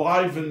was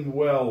alive and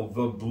well,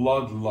 the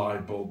blood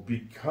libel,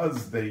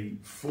 because they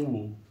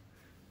fooled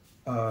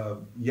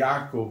Yaakov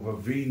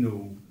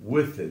Avinu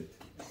with it.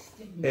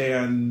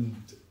 And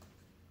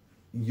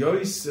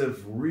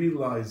Yosef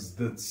realized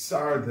the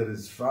tsar that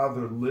his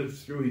father lived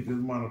through. He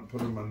didn't want to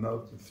put him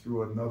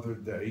through another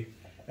day.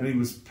 And he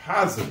was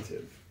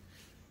positive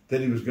that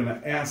he was going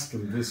to ask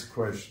him this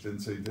question,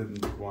 so he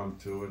didn't want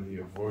to, and he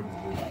avoided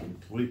it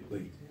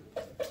completely.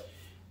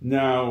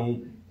 Now,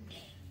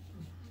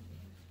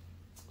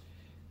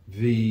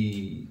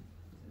 the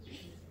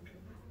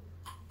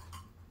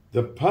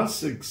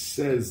pasuk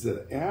says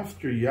that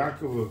after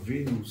Yaakov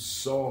Avinu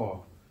saw,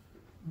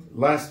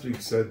 last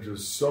week said,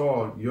 just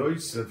saw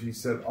Yosef, he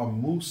said,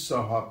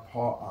 Amusa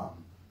ha'pa'am,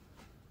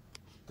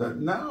 that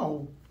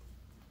now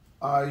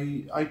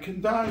I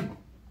can die.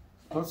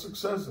 Pasuk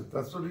says it.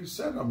 That's what he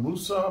said.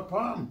 Amusa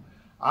ha'pa'am.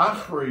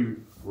 Achri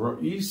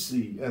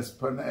ra'isi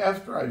espan.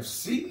 After I've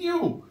seen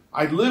you,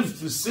 I live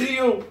to see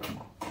you.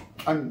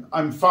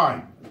 I'm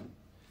fine.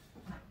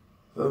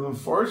 The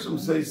Mefarshim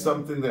say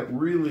something that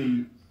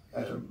really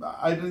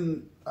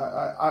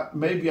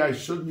maybe I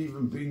shouldn't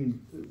even be.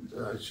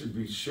 I should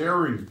be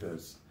sharing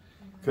this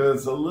because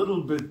it's a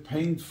little bit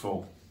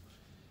painful.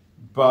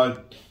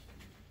 But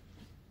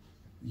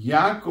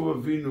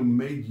Yaakov Avinu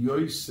made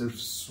Yosef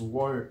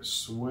swear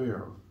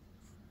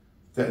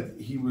that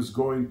he was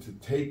going to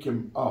take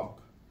him up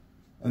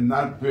and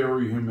not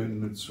bury him in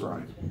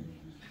Mitzrayim.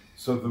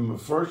 So the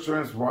Mefarshim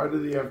asked, why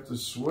did he have to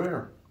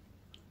swear?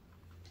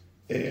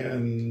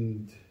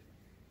 And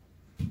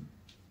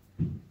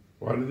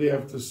why did he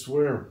have to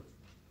swear?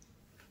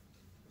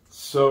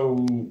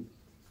 So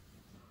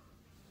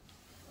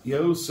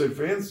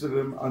Yosef answered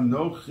him,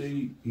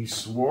 Anochi, he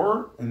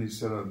swore, and he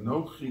said,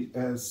 Anochi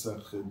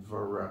esachid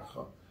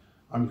varecha.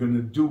 I'm going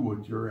to do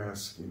what you're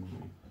asking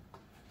me.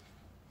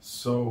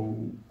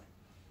 So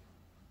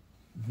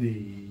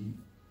the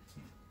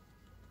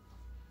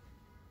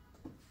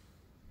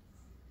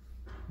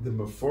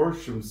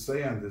Mefarshim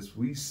say on this,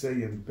 we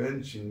say in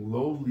benching,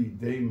 lowly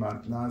de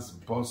matnas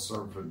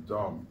basar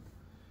v'dam,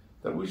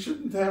 that we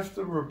shouldn't have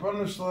to,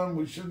 Rabbanu Shalom,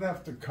 we shouldn't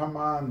have to come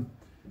on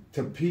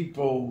to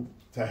people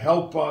to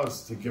help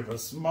us, to give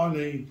us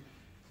money.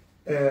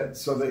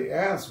 So they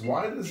ask,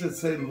 why does it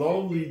say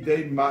lowly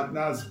de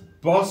matnas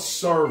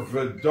basar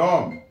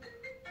v'dam?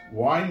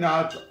 Why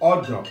not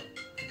Adam?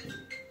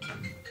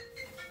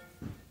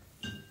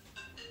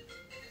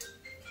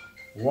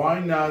 Why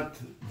not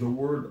the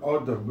word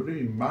Adam?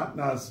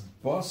 Matnas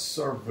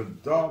basar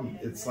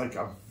v'dam. It's like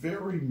a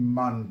very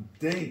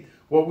mundane.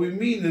 What we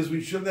mean is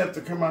we shouldn't have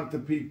to come on to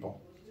people.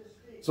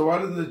 So why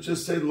didn't it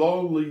just say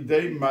lowly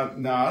de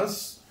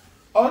matnas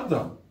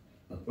Adam?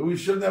 We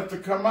shouldn't have to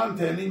come on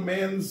to any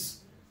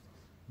man's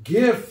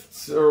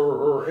gifts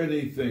or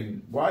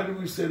anything. Why do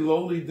we say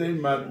lowly de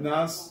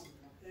matnas?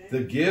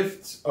 The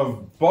gifts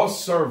of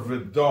basar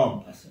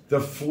v'dam,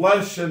 the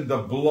flesh and the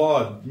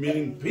blood,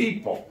 meaning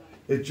people.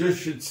 It just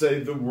should say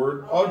the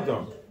word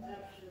Adam.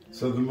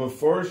 So the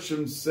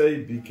Mefarshim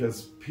say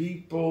because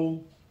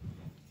people,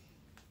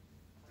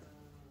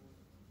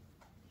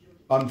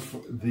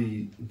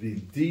 the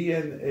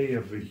DNA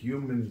of a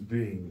human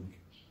being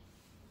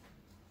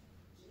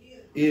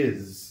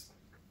is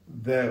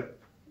that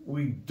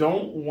we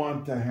don't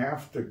want to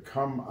have to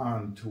come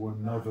on to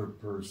another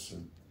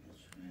person.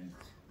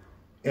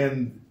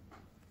 And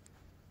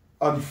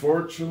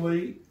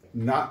unfortunately,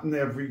 not in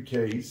every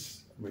case.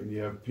 I mean, you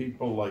have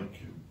people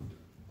like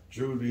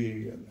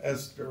Judy and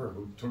Esther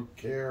who took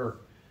care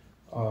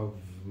of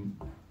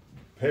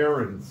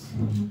parents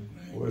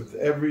with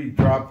every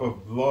drop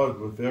of blood,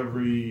 with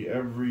every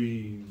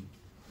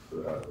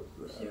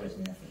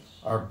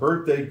our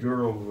birthday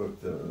girl,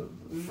 with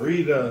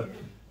Frida,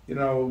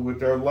 with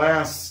their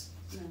last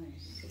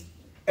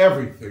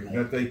everything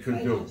that they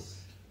could do.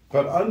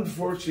 But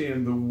unfortunately,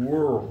 in the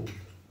world,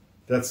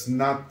 that's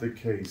not the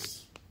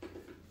case.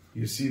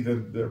 You see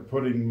that they're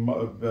putting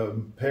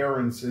the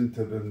parents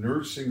into the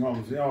nursing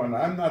homes, and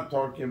I'm not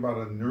talking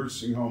about a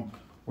nursing home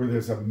where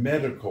there's a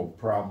medical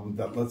problem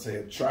that, let's say,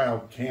 a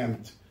child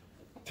can't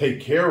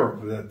take care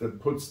of, that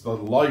puts the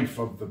life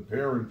of the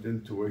parent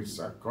into a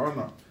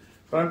sakana.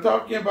 But I'm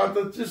talking about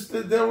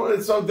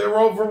so they're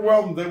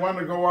overwhelmed. They want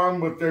to go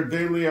on with their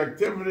daily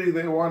activity.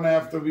 They want to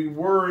have to be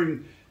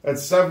worrying at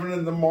 7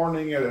 in the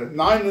morning, and at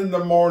 9 in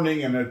the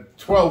morning, and at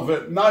 12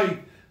 at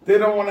night. They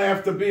don't want to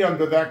have to be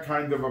under that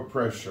kind of a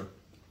pressure.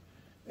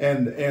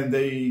 And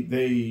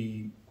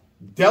they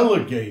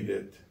delegate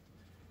it,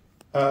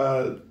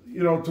 to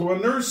a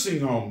nursing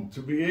home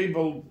to be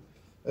able.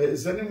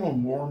 Is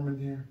anyone warm in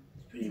here?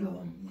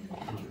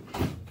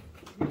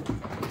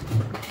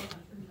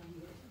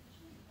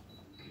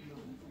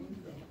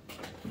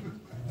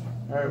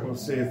 All right, we'll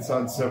see. It's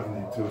on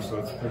 72, so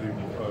it's pretty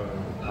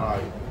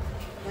high.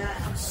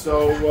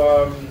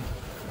 So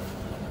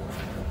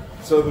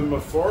the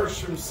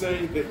Meforshim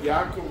say that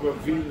Yaakov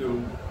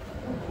Avinu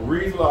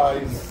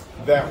realized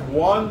that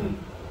one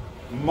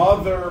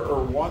mother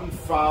or one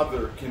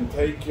father can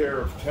take care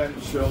of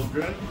 10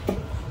 children,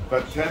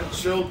 but 10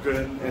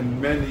 children in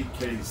many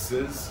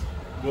cases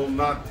will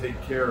not take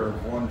care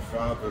of one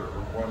father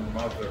or one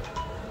mother.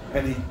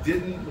 And he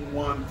didn't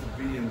want to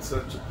be in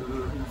such a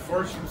position.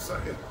 Meforshim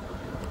say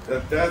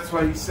that's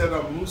why he said,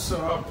 Musa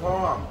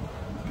Hapam,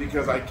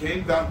 because I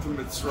came down to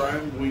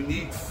Mitzrayim, we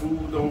need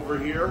food over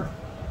here.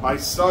 My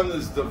son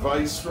is the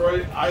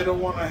viceroy. I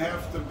don't want to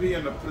have to be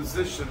in a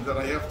position that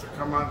I have to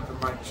come on to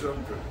my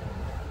children.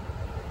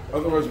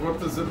 Otherwise, what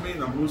does it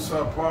mean? I'm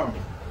Musa Apam.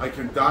 I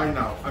can die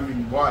now. I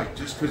mean, why?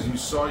 Just because you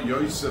saw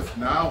Yosef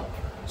now,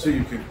 so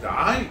you can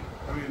die?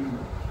 I mean,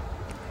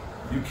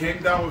 you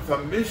came down with a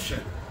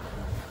mission.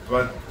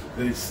 But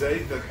they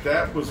say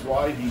that was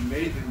why he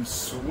made him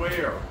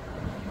swear.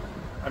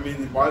 I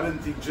mean, why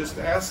didn't he just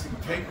ask him,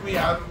 take me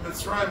out of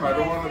Mitzrayim? I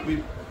don't want to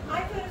be...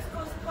 I thought it's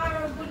because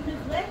Pharaoh wouldn't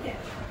have let him.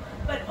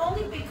 But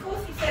only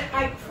because he said,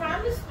 I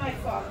promised my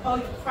father. Oh,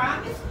 you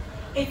promised?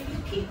 If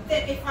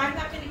I'm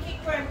not going to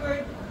keep my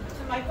word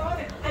to my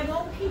father, I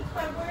won't keep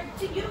my word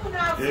to you. And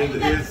I'll say,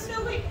 let's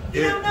do it.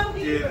 You don't know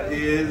Hebrew. It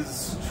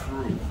is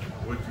true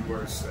what you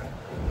are saying.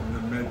 And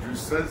the Medrash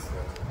says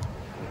that.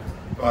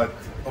 But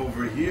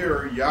over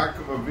here,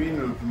 Yaakov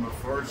Avinu, the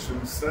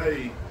Meforshim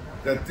say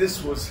that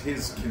this was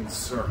his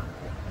concern.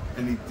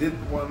 And he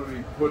didn't want to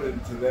be put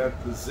into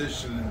that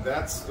position. And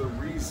that's the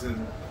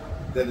reason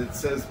that it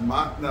says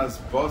matnas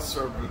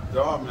basar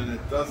v'dam, and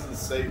it doesn't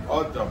say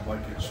adam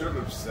like it should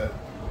have said,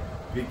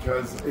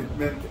 because it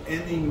meant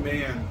any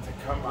man to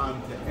come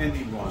on to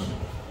anyone.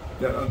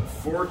 That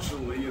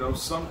unfortunately,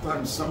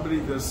 sometimes somebody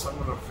does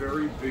someone a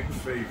very big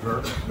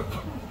favor,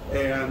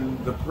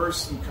 and the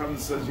person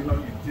comes and says, you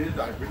did,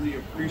 I really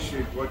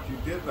appreciate what you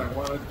did, and I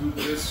want to do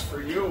this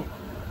for you.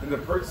 And the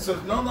person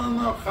says, no,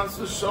 chas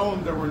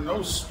v'sholom, there were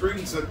no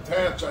strings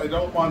attached, I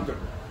don't want to.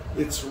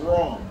 It's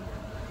wrong.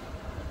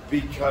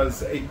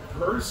 Because a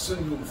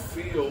person who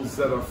feels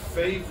that a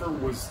favor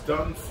was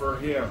done for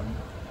him,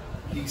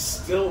 he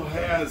still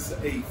has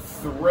a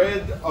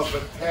thread of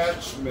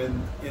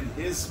attachment in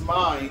his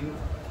mind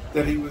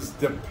that he was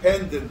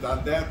dependent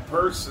on that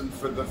person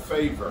for the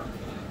favor.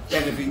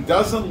 And if he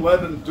doesn't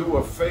let him do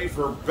a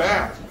favor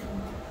back,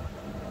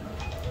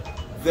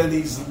 then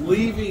he's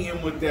leaving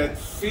him with that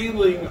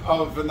feeling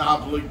of an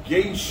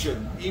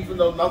obligation, even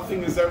though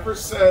nothing is ever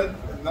said,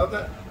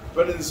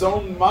 but in his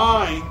own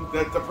mind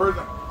that the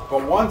person...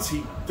 But once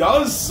he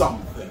does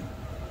something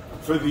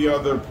for the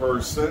other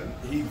person,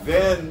 he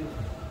then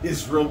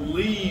is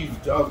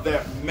relieved of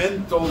that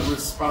mental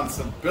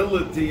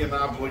responsibility and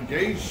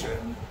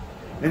obligation,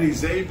 and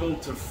he's able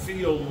to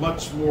feel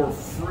much more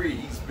free.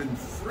 He's been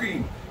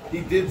free.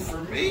 He did for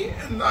me,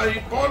 and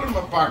I bought him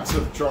a box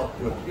of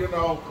chocolate,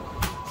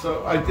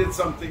 So I did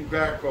something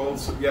back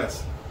also.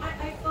 Yes?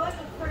 I thought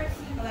a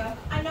person,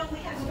 I know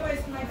we have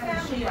stories in my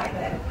family like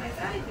that, my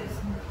scientists.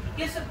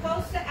 You're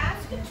supposed to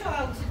ask a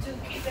child to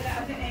keep it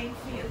out of aim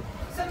for you.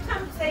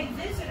 Sometimes they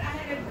visit. I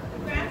had a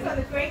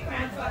grandfather,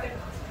 great-grandfather,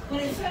 when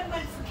his son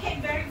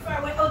came very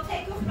far away,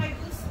 take off my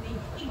boots.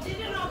 He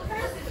did it on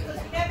purpose because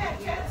he never had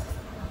a chance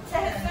to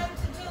have something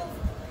to do.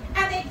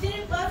 And they did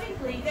it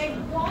lovingly. They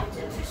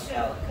wanted to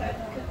show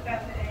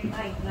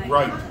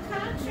right. On the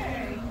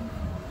contrary.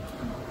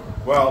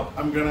 Well,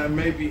 I'm going to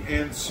maybe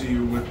answer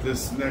you with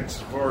this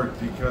next part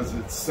because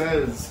it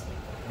says,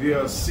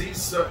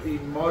 V'yasisa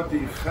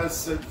imodi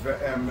chesed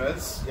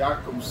ve'emes,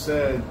 Yaakov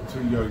said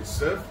to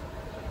Yosef,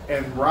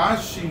 and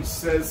Rashi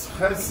says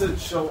chesed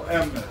shel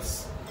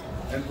emes.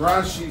 And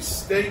Rashi's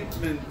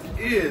statement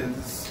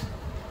is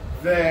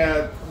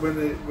that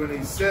when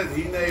he said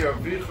Hine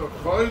avicha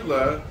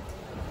choyle,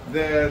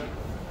 that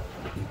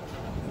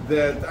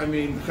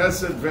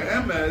chesed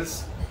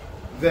ve'emes,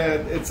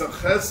 that it's a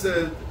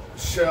chesed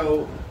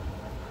shel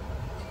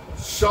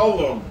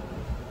shalom,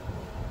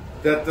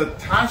 that the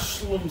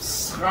tashlum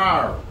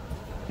schar,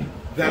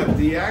 that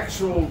the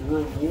actual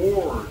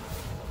reward,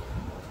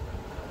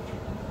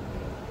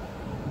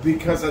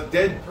 because a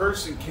dead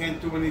person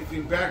can't do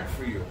anything back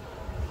for you.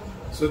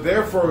 So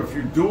therefore, if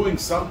you're doing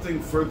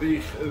something for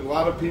a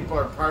lot of people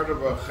are part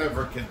of a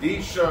Chevra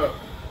Kedisha,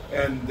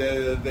 and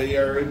they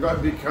are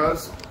involved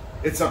because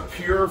it's a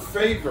pure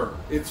favor.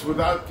 It's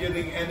without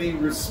getting any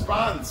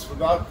response,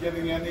 without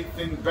getting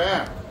anything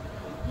back.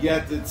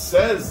 Yet it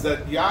says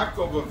that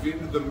Yaakov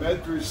Avinu, the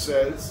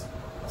Medrash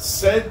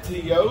said to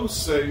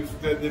Yosef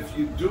that if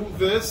you do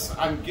this,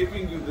 I'm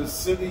giving you the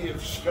city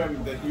of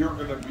Shechem that you're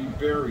going to be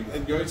buried.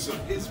 And Yosef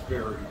is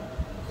buried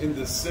in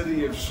the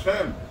city of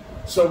Shechem.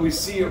 So we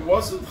see it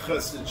wasn't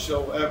chesed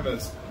shel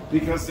emes,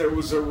 because there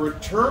was a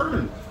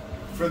return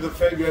for the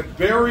fact that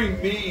bury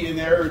me in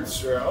Eretz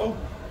Israel,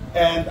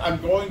 and I'm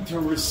going to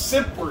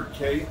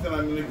reciprocate, and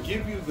I'm going to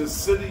give you the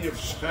city of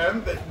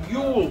Shechem, that you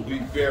will be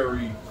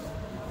buried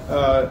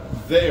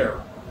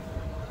there.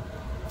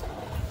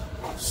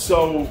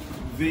 So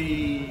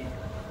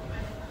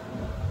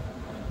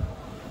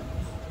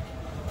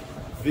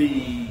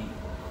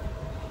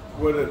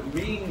what it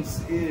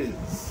means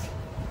is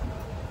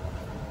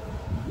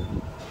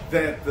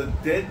that the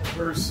dead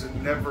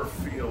person never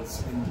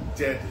feels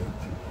indebted.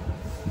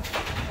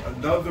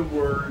 In other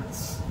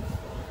words,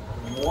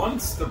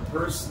 once the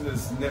person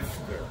is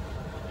nifter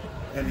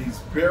and he's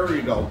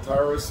buried al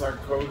taras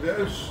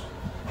hakodesh,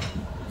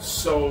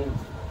 so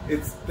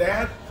it's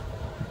that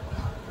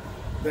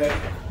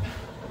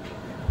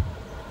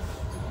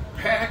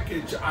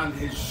package on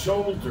his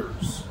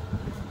shoulders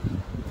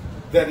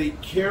that he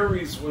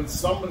carries when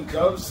someone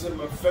does him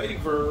a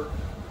favor.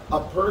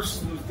 A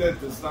person who's dead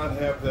does not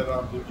have that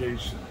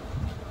obligation.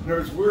 In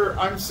other words,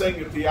 I'm saying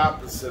it the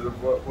opposite of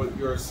what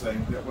you're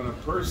saying, that when a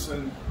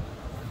person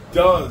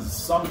does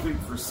something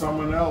for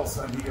someone else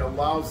and he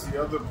allows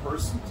the other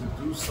person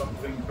to do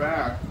something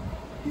back,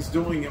 he's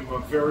doing him a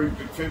very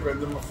big favor.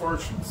 And the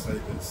Mefarshim say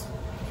this,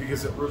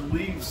 because it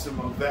relieves him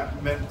of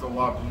that mental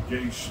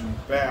obligation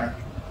back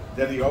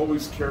that he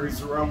always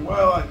carries around.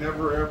 Well, I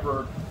never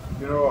ever,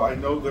 I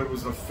know there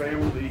was a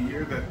family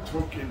here that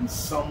took in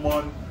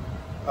someone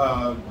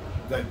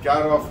that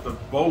got off the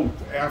boat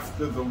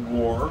after the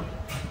war,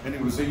 and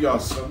he was a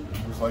yasam,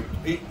 he was like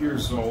 8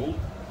 years old,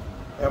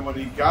 and when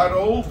he got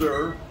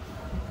older,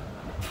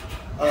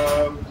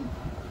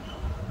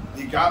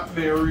 he got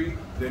married,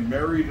 they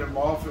married him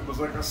off, it was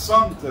like a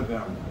son to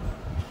them.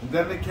 And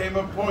then there came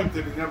a point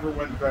that he never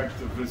went back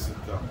to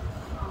visit them,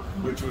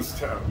 which was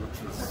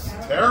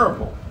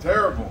terrible.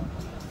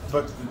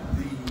 But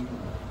the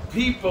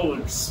people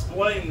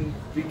explained,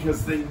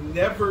 because they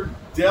never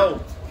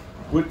dealt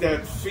with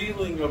that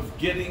feeling of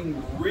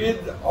getting rid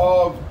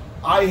of,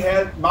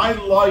 my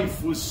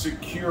life was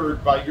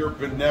secured by your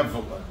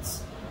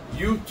benevolence.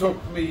 You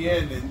took me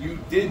in and you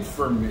did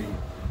for me.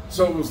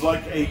 So it was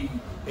like a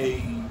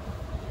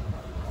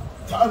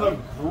ton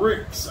of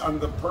bricks on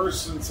the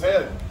person's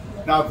head.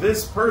 Now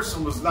this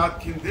person was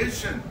not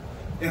conditioned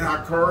in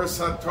Hakoras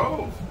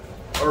HaTov,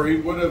 or he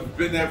would have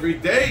been every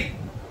day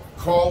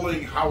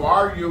calling, how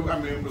are you? I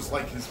mean, it was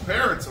like his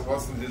parents. It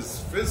wasn't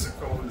his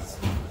physical,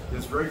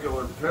 his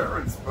regular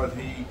parents, but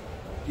he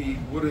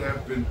would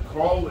have been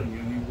calling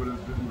and he would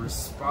have been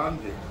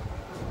responding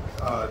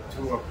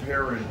to a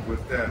parent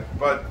with that.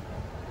 But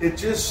it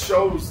just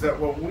shows that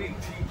when we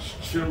teach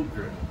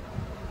children,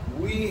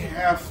 we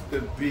have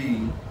to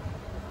be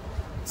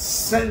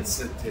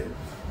sensitive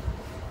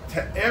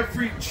to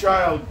every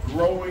child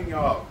growing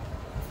up,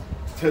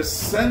 to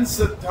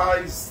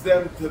sensitize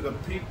them to the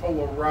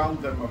people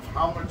around them of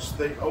how much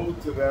they owe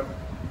to them,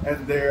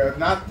 and they're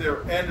not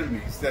their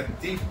enemies.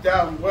 That deep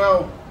down,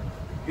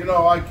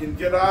 I can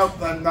get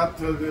out. I'm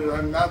not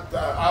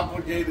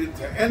obligated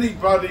to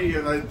anybody,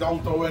 and I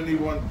don't owe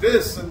anyone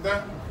this and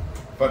that.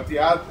 But the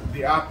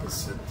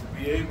opposite, to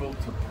be able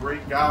to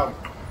bring out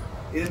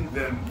in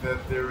them that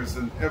there is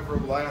an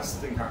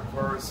everlasting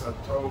Hakoras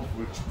HaTov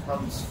which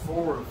comes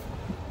forth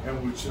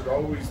and which should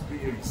always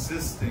be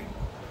existing.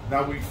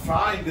 Now we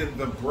find in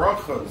the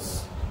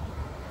brachas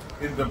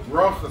that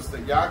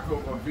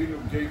Yaakov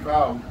Avinu gave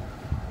out,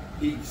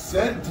 he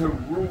said to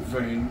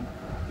Reuven,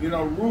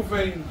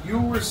 Reuven, you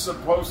were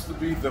supposed to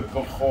be the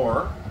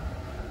Bechor,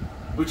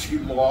 which he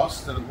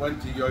lost, and it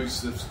went to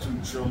Yosef's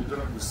 2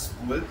 children. It was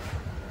split.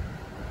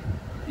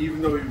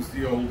 Even though he was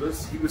the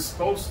oldest, he was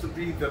supposed to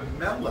be the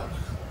Melech.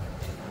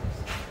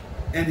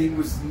 And he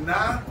was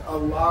not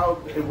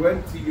allowed, it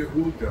went to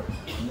Yehuda.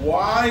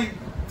 Why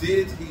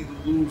did he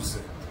lose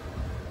it?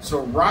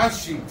 So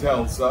Rashi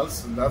tells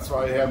us, and that's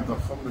why I have the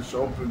Chumash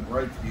open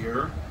right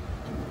here,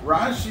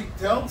 Rashi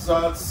tells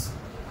us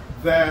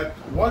that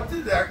what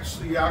did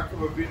actually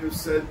Yaakov Avinu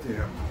said to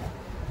him?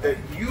 That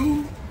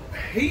you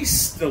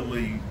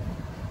hastily,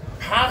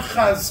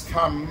 pachas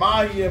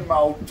kamayim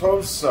al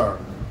tosar,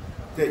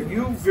 that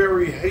you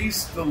very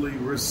hastily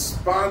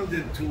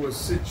responded to a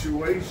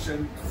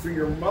situation for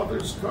your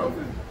mother's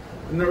covenant.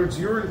 In other words,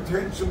 your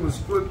intention was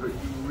good, but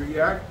you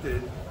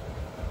reacted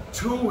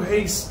too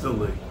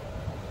hastily.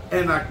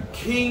 And a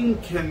king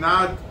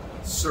cannot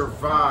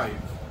survive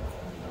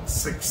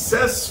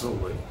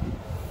successfully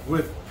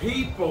with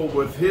people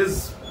with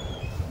his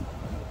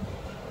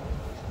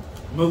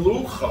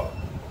melucha.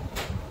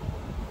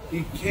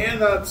 He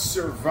cannot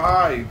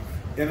survive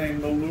in a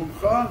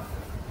melucha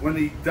when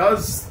he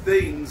does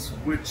things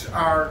which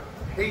are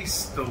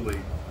hastily.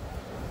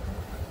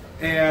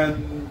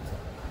 And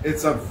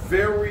it's a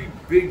very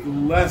big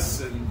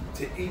lesson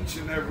to each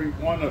and every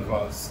one of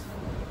us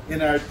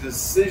in our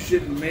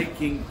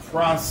decision-making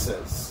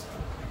process,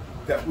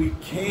 that we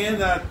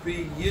cannot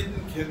be,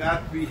 Yidden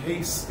cannot be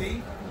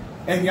hasty.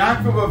 And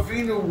Yaakov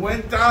Avinu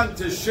went on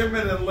to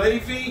Shimon and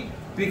Levi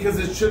because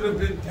it should have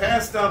been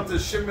passed on to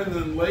Shimon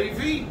and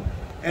Levi.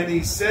 And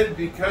he said,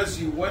 because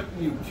you went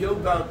and you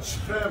killed out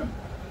Shechem,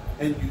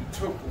 and you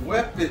took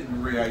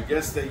weaponry, I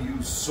guess they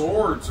used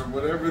swords or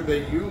whatever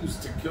they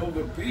used to kill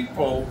the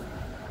people,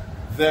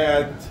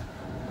 that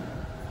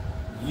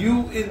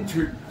you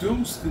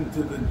introduced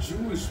into the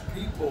Jewish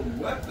people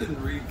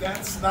weaponry.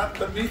 That's not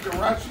the midah.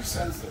 Rashi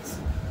says this.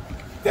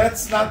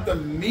 That's not the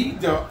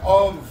midah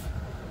of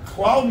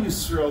Klal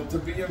Yisrael to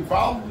be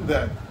involved in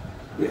that.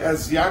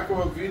 As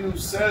Yaakov Avinu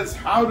says,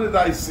 how did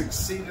I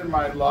succeed in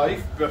my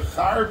life?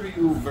 Becharvi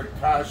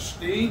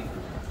uvekashti,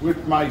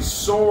 with my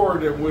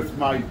sword and with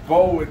my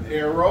bow and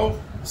arrow.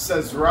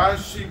 Says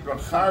Rashi,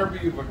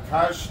 Becharvi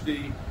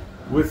uvekashti,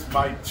 with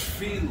my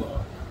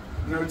tefillah.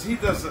 In other words, he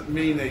doesn't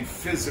mean a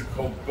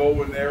physical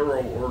bow and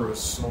arrow or a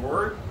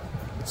sword.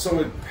 So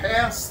it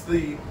passed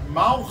the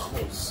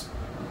Malchus,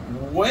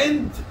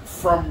 went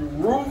from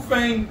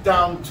Ruvain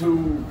down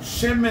to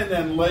Shimon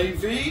and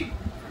Levi,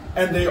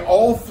 and they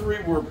all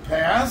three were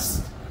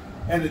passed,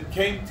 and it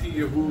came to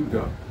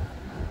Yehuda.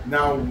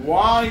 Now,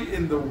 why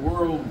in the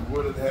world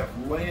would it have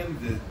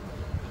landed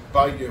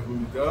by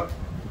Yehuda?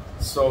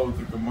 So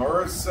the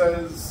Gemara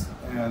says,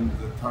 and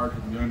the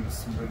Targum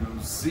Yonis ben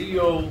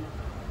Uziel,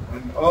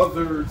 and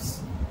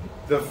others,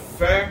 the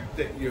fact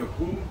that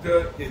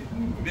Yehuda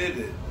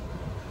admitted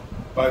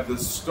by the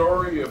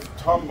story of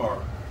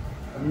Tamar.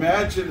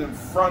 Imagine in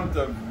front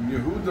of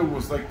Yehuda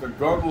was like the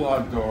Gadol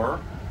Hador,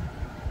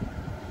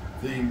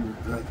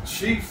 the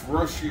chief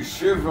Rosh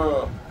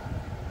Yeshiva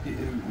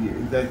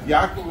that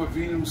Yaakov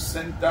Avinu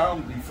sent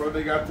down before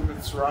they got to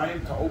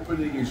Mitzrayim to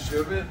open a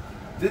yeshiva,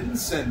 didn't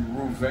send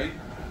Ruvain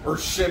or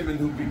Shimon,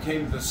 who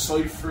became the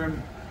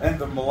Soifrim and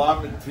the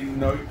Malamed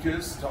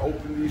Tinoikis, to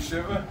open the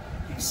yeshiva.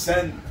 He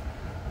sent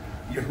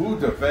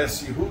Yehuda,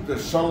 Ves Yehuda,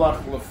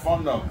 Shalach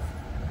Lefonov,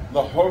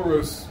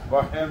 Lahorus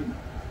Vahem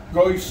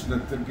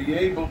Goishna, to be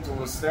able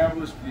to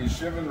establish the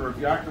yeshiva. And Rav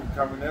Yaakov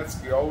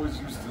Kamenetsky always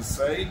used to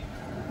say,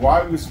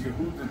 why was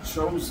Yehuda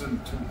chosen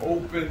to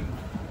open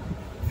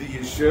the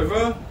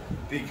yeshiva?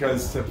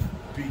 Because to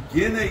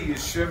begin a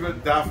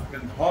yeshiva, daf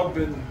min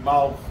haben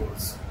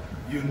malchus,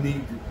 you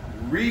need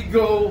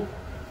regal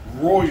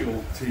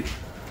royalty.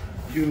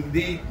 You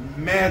need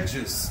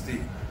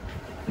majesty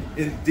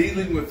in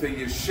dealing with a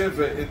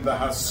yeshiva in the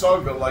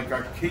hasaga, like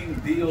a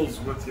king deals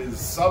with his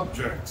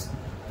subjects.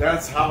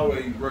 That's how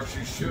a Rosh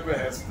Yeshiva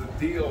has to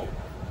deal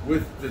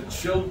with the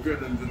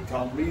children and the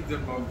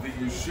Talmidim of the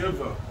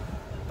yeshiva.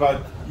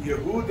 But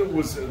Yehuda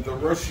was the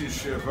Rosh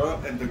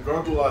Yeshiva and the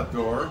Gadol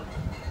Hador,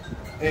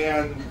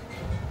 and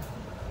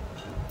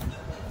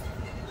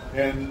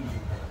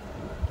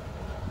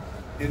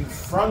in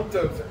front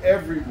of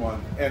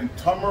everyone, and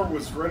Tamar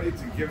was ready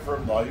to give her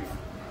life,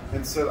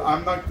 and said,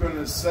 I'm not going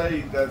to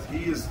say that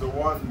he is the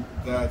one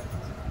that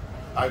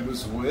I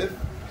was with,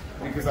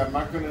 because I'm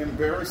not going to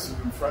embarrass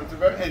him in front of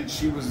her. And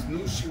she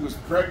knew she was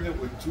pregnant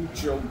with 2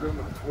 children,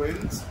 with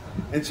twins,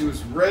 and she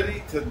was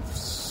ready to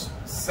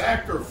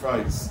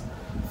sacrifice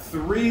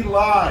 3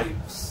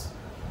 lives,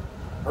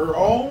 her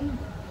own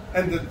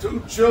and the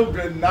 2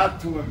 children, not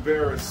to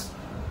embarrass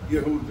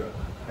Yehuda.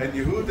 And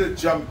Yehuda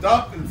jumped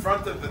up in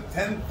front of the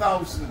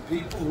 10,000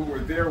 people who were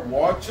there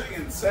watching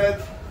and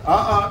said,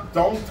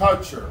 don't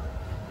touch her.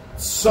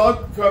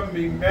 Sadka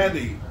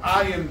mimeni,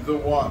 I am the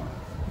one.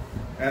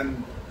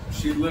 And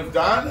she lived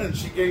on, and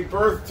she gave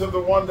birth to the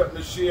one that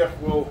Mashiach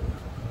will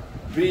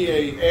be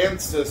an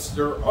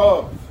ancestor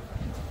of.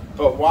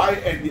 But why?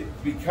 And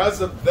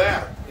because of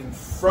that, in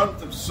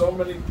front of so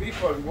many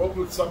people, and what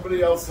would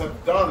somebody else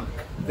have done?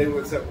 They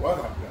would say, well,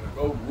 I'm going to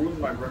go ruin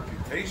my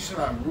reputation,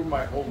 I'm ruin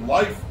my whole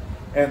life,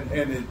 and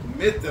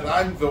admit that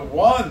I'm the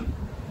one.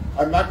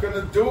 I'm not going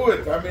to do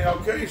it. I mean,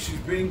 okay, she's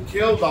being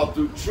killed, I'll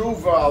do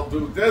tshuva, I'll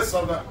do this,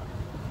 I'll that.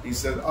 He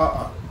said,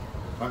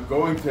 I'm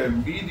going to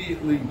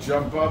immediately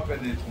jump up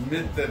and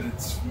admit that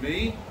it's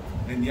me.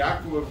 And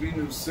Yaakov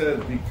Avinu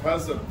said,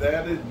 because of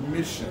that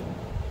admission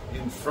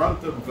in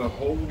front of the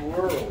whole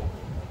world,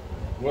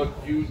 what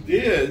you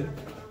did,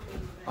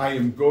 I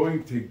am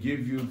going to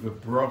give you the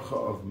bracha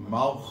of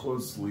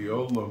Malchus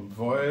Liolam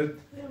Voed.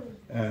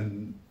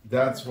 And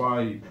that's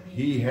why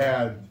he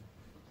had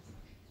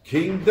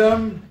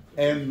kingdom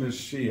and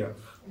Mashiach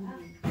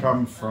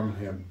come from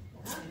him.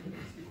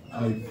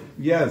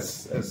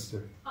 Yes,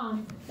 Esther.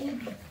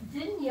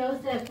 Didn't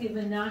Yosef give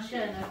Menashe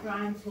and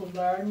Ephraim to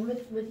learn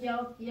with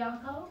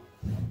Yaakov?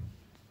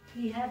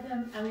 He had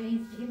them,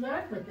 he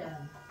learned with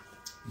them.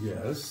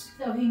 Yes.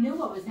 So he knew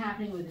what was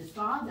happening with his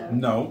father.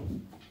 No.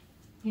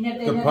 The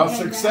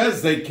pasuk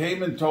says they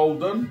came and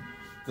told him,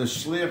 the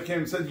shliach came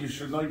and said, you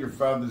should know your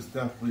father's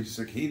deathly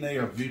sick. Hine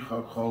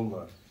avicha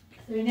chola.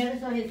 So he never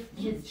saw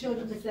his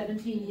children for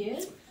 17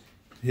 years?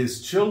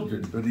 His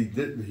children, but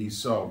he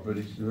saw, but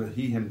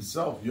he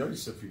himself,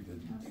 Yosef, he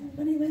didn't.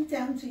 When he went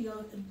down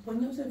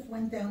when Yosef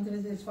went down to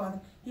visit his father,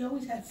 he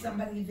always had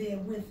somebody there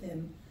with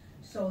him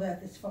so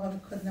that his father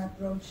could not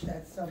broach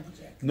that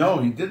subject. No,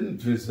 he didn't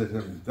visit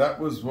him. That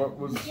was what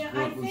was... Yeah,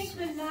 I think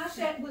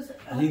Menashe was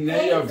Hine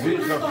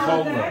avicha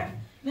chola.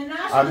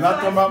 Menashe I'm was not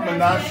talking about vice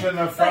Menashe and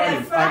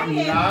president, Ephraim. but I'm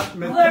not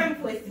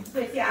learned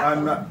with Yaakov.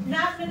 I'm not-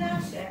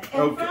 Menashe.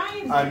 Okay,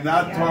 Ephraim I'm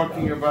not learned with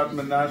talking Yaakov. about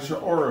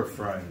Menashe or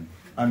Ephraim.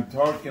 I'm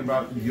talking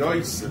about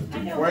Yosef. I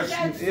The know,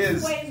 question but that's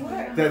is the way it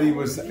works. that he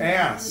was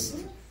asked,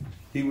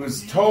 he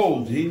was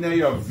told, Hine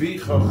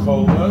avicha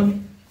chola,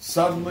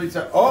 suddenly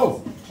said,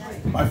 oh,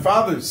 my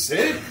father's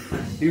sick.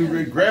 He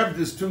grabbed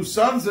his two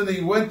sons and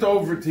he went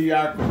over to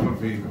Yaakov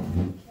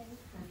Avinu.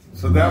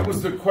 So that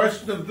was the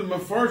question of the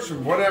Mefarshim.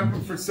 What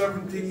happened for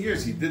 17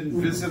 years? He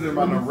didn't visit him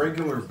on a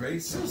regular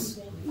basis?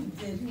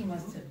 He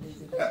must have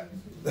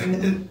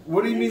visited.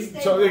 What do you mean?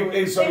 So They would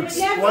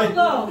never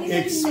go.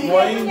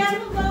 explain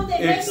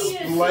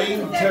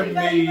Explain to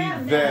me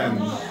then,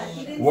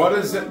 what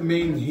does it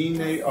mean,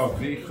 Hine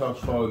avicha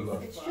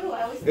chola? It's true.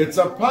 I was It's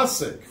a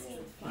pasuk.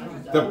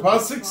 The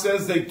pasuk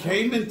says they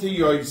came into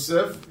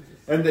Yosef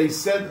and they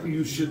said,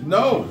 you should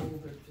know,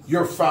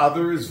 your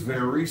father is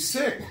very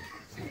sick.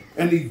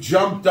 And he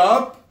jumped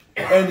up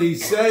and he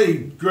said, he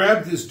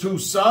grabbed his two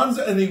sons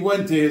and he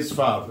went to his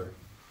father.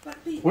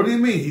 What do you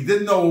mean? He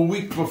didn't know a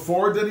week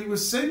before that he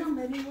was sick?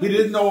 He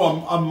didn't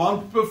know a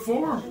month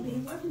before? He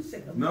wasn't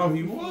sick. No,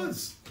 he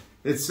was.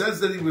 It says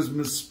that he was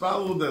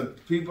mispelled,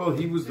 that people,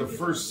 he was the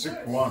first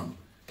sick one.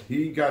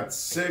 He got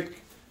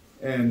sick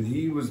and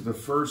he was the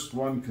first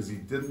one because he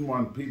didn't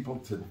want people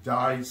to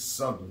die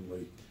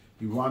suddenly.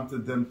 He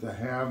wanted them to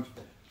have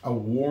a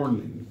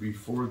warning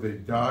before they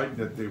died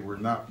that they were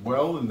not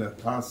well and that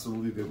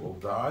possibly they will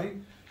die,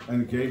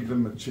 and gave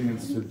them a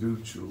chance to do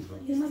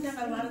tshuva. He must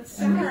have a lot of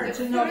sorrow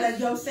to know that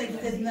Yosef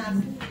did not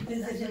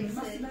visit him. It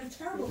must have been a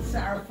terrible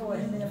sorrow for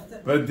him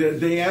after. But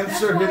the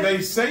answer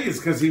they say is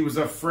because he was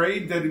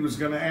afraid that he was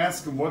going to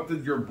ask him, what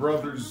did your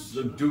brothers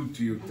do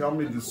to you? Tell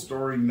me the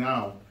story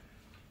now.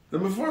 The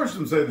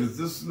Mefarshim say this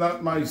is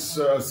not my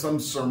some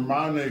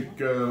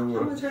sermonic... I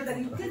always heard that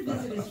he did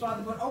visit his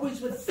father, but always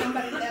with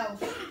somebody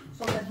else,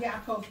 so that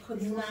Yaakov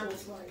could not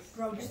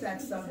broach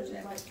that subject.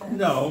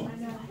 No.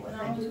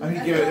 I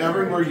think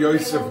everywhere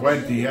Yosef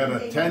went, he had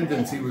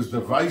attendants. He was the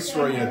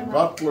viceroy, he had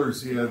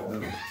butlers, he had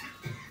them.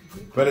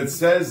 But it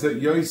says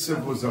that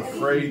Yosef was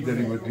afraid that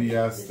he would be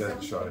asked that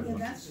child.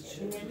 That's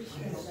true.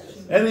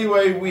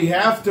 Anyway,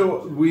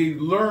 we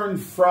learn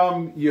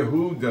from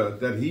Yehuda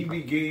that he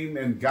became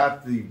and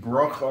got the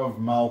bracha of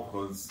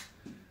Malchus,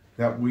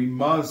 that we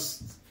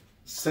must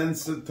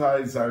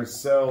sensitize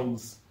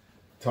ourselves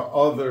to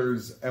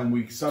others, and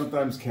we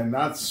sometimes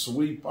cannot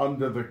sweep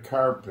under the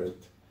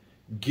carpet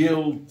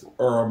guilt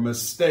or a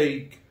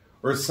mistake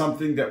or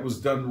something that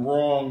was done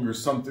wrong or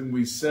something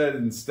we said.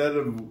 Instead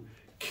of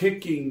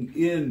kicking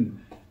in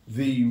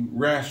the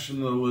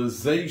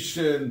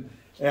rationalization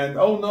and,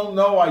 oh,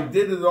 no, I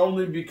did it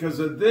only because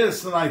of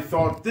this, and I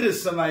thought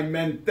this, and I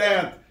meant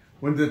that,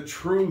 when the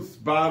truth,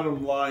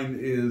 bottom line,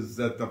 is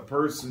that the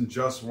person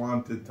just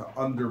wanted to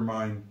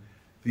undermine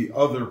the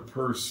other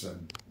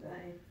person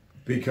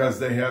because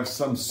they have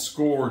some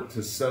score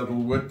to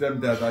settle with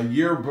them, that a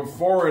year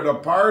before at a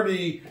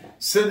party,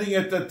 sitting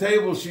at the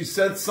table, she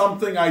said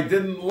something I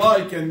didn't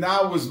like, and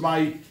now was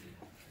my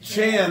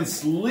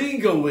chance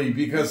legally,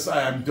 because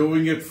I'm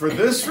doing it for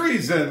this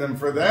reason and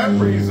for that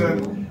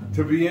reason,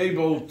 to be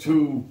able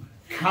to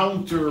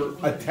counter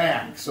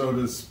attack, so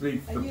to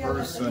speak, the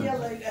person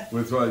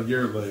with a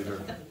year later.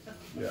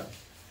 Yeah.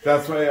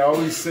 That's why I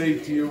always say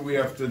to you, we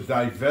have to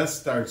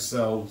divest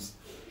ourselves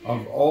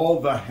of all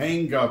the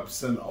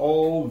hang-ups and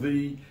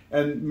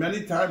and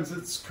many times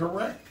it's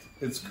correct.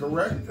 It's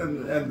correct,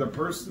 and the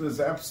person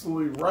is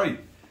absolutely right.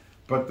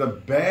 But the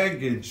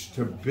baggage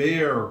to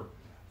bear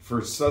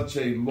for such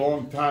a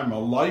long time, a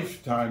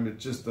lifetime, it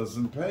just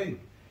doesn't pay.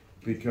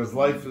 Because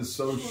life is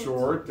so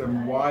short,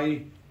 and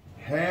why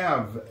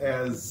have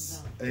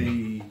as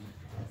a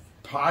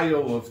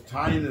pile of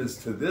tinus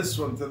to this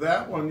one, to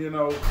that one,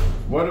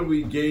 what are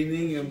we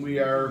gaining? And we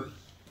are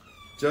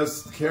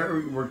just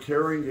carrying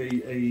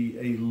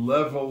a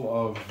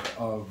level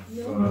of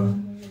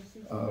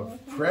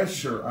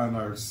pressure on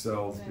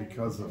ourselves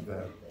because of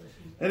that.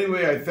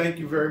 Anyway, I thank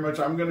you very much.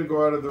 I'm going to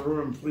go out of the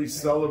room, and please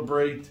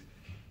celebrate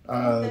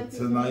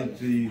tonight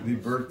the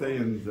birthday,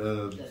 and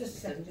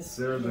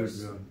Sarah,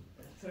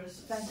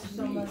 Thank you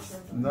so much.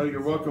 no,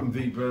 you're welcome.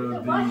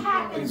 What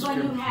happens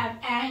when you have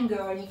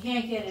anger and you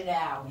can't get it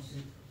out?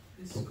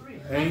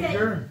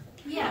 Anger?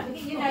 Yeah,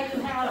 because you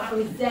have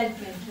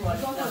resentment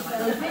towards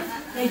someone.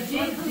 They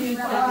did do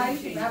something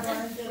to you.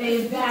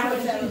 They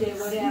embarrassed you, they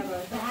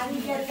whatever. So how do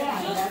you get it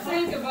out? Just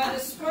think about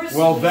this person.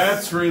 Well,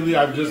 that's really,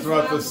 I'm just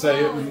about to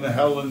say it, and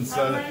Helen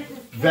said it.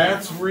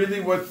 That's really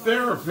what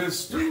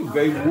therapists do.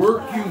 They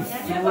work you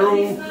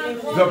through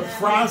the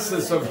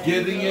process of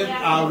getting it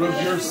out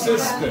of your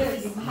system.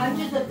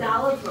 Hundreds of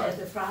dollars worth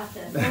of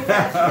process.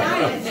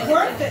 It's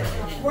worth it.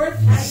 It's worth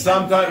it.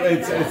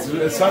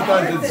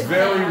 Sometimes it's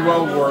very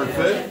well worth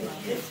it.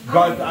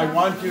 But I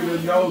want you to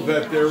know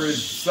that there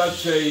is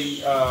such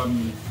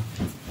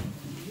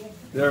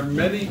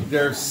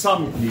there's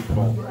some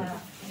people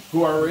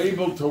who are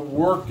able to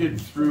work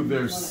it through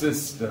their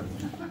system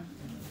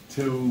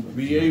to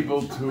be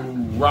able to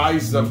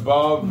rise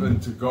above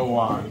and to go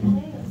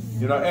on.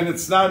 You know, and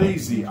it's not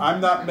easy.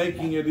 I'm not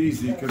making it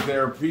easy because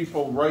there are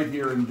people right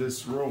here in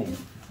this room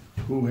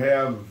who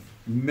have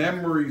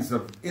memories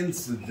of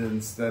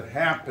incidents that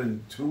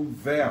happened to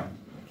them,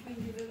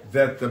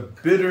 that the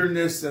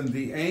bitterness and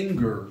the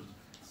anger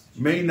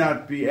may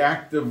not be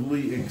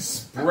actively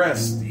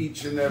expressed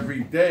each and every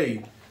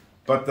day,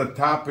 but the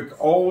topic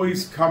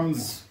always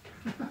comes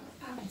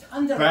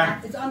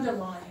back. It's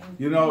underlying.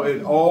 You know,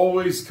 it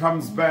always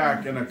comes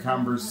back in a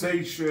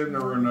conversation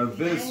or in a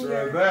this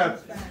or a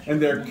that,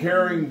 and they're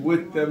carrying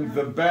with them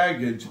the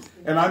baggage.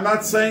 And I'm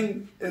not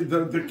saying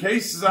the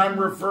cases I'm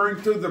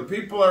referring to, the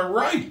people are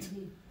right.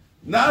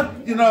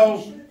 Not, you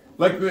know,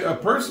 like a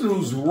person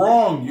who's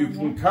wrong, you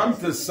can come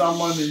to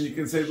someone and you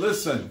can say,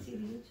 listen,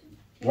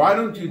 why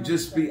don't you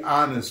just be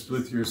honest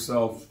with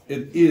yourself?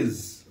 It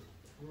is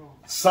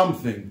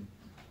something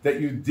that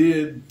you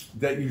did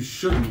that you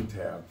shouldn't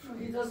have.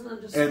 He doesn't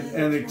understand.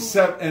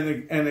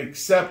 And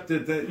accept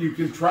it, that you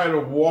can try to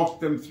walk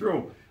them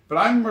through. But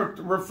I'm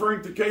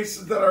referring to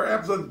cases that are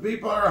absolute.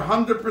 People are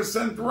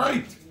 100%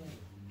 right.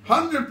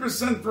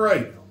 100%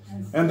 right.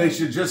 And they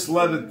should just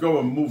let it go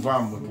and move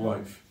on with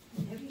life.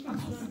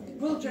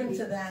 We'll drink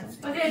to that.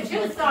 But there are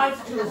two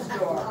sides to the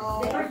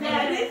story.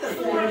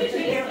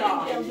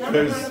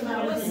 There's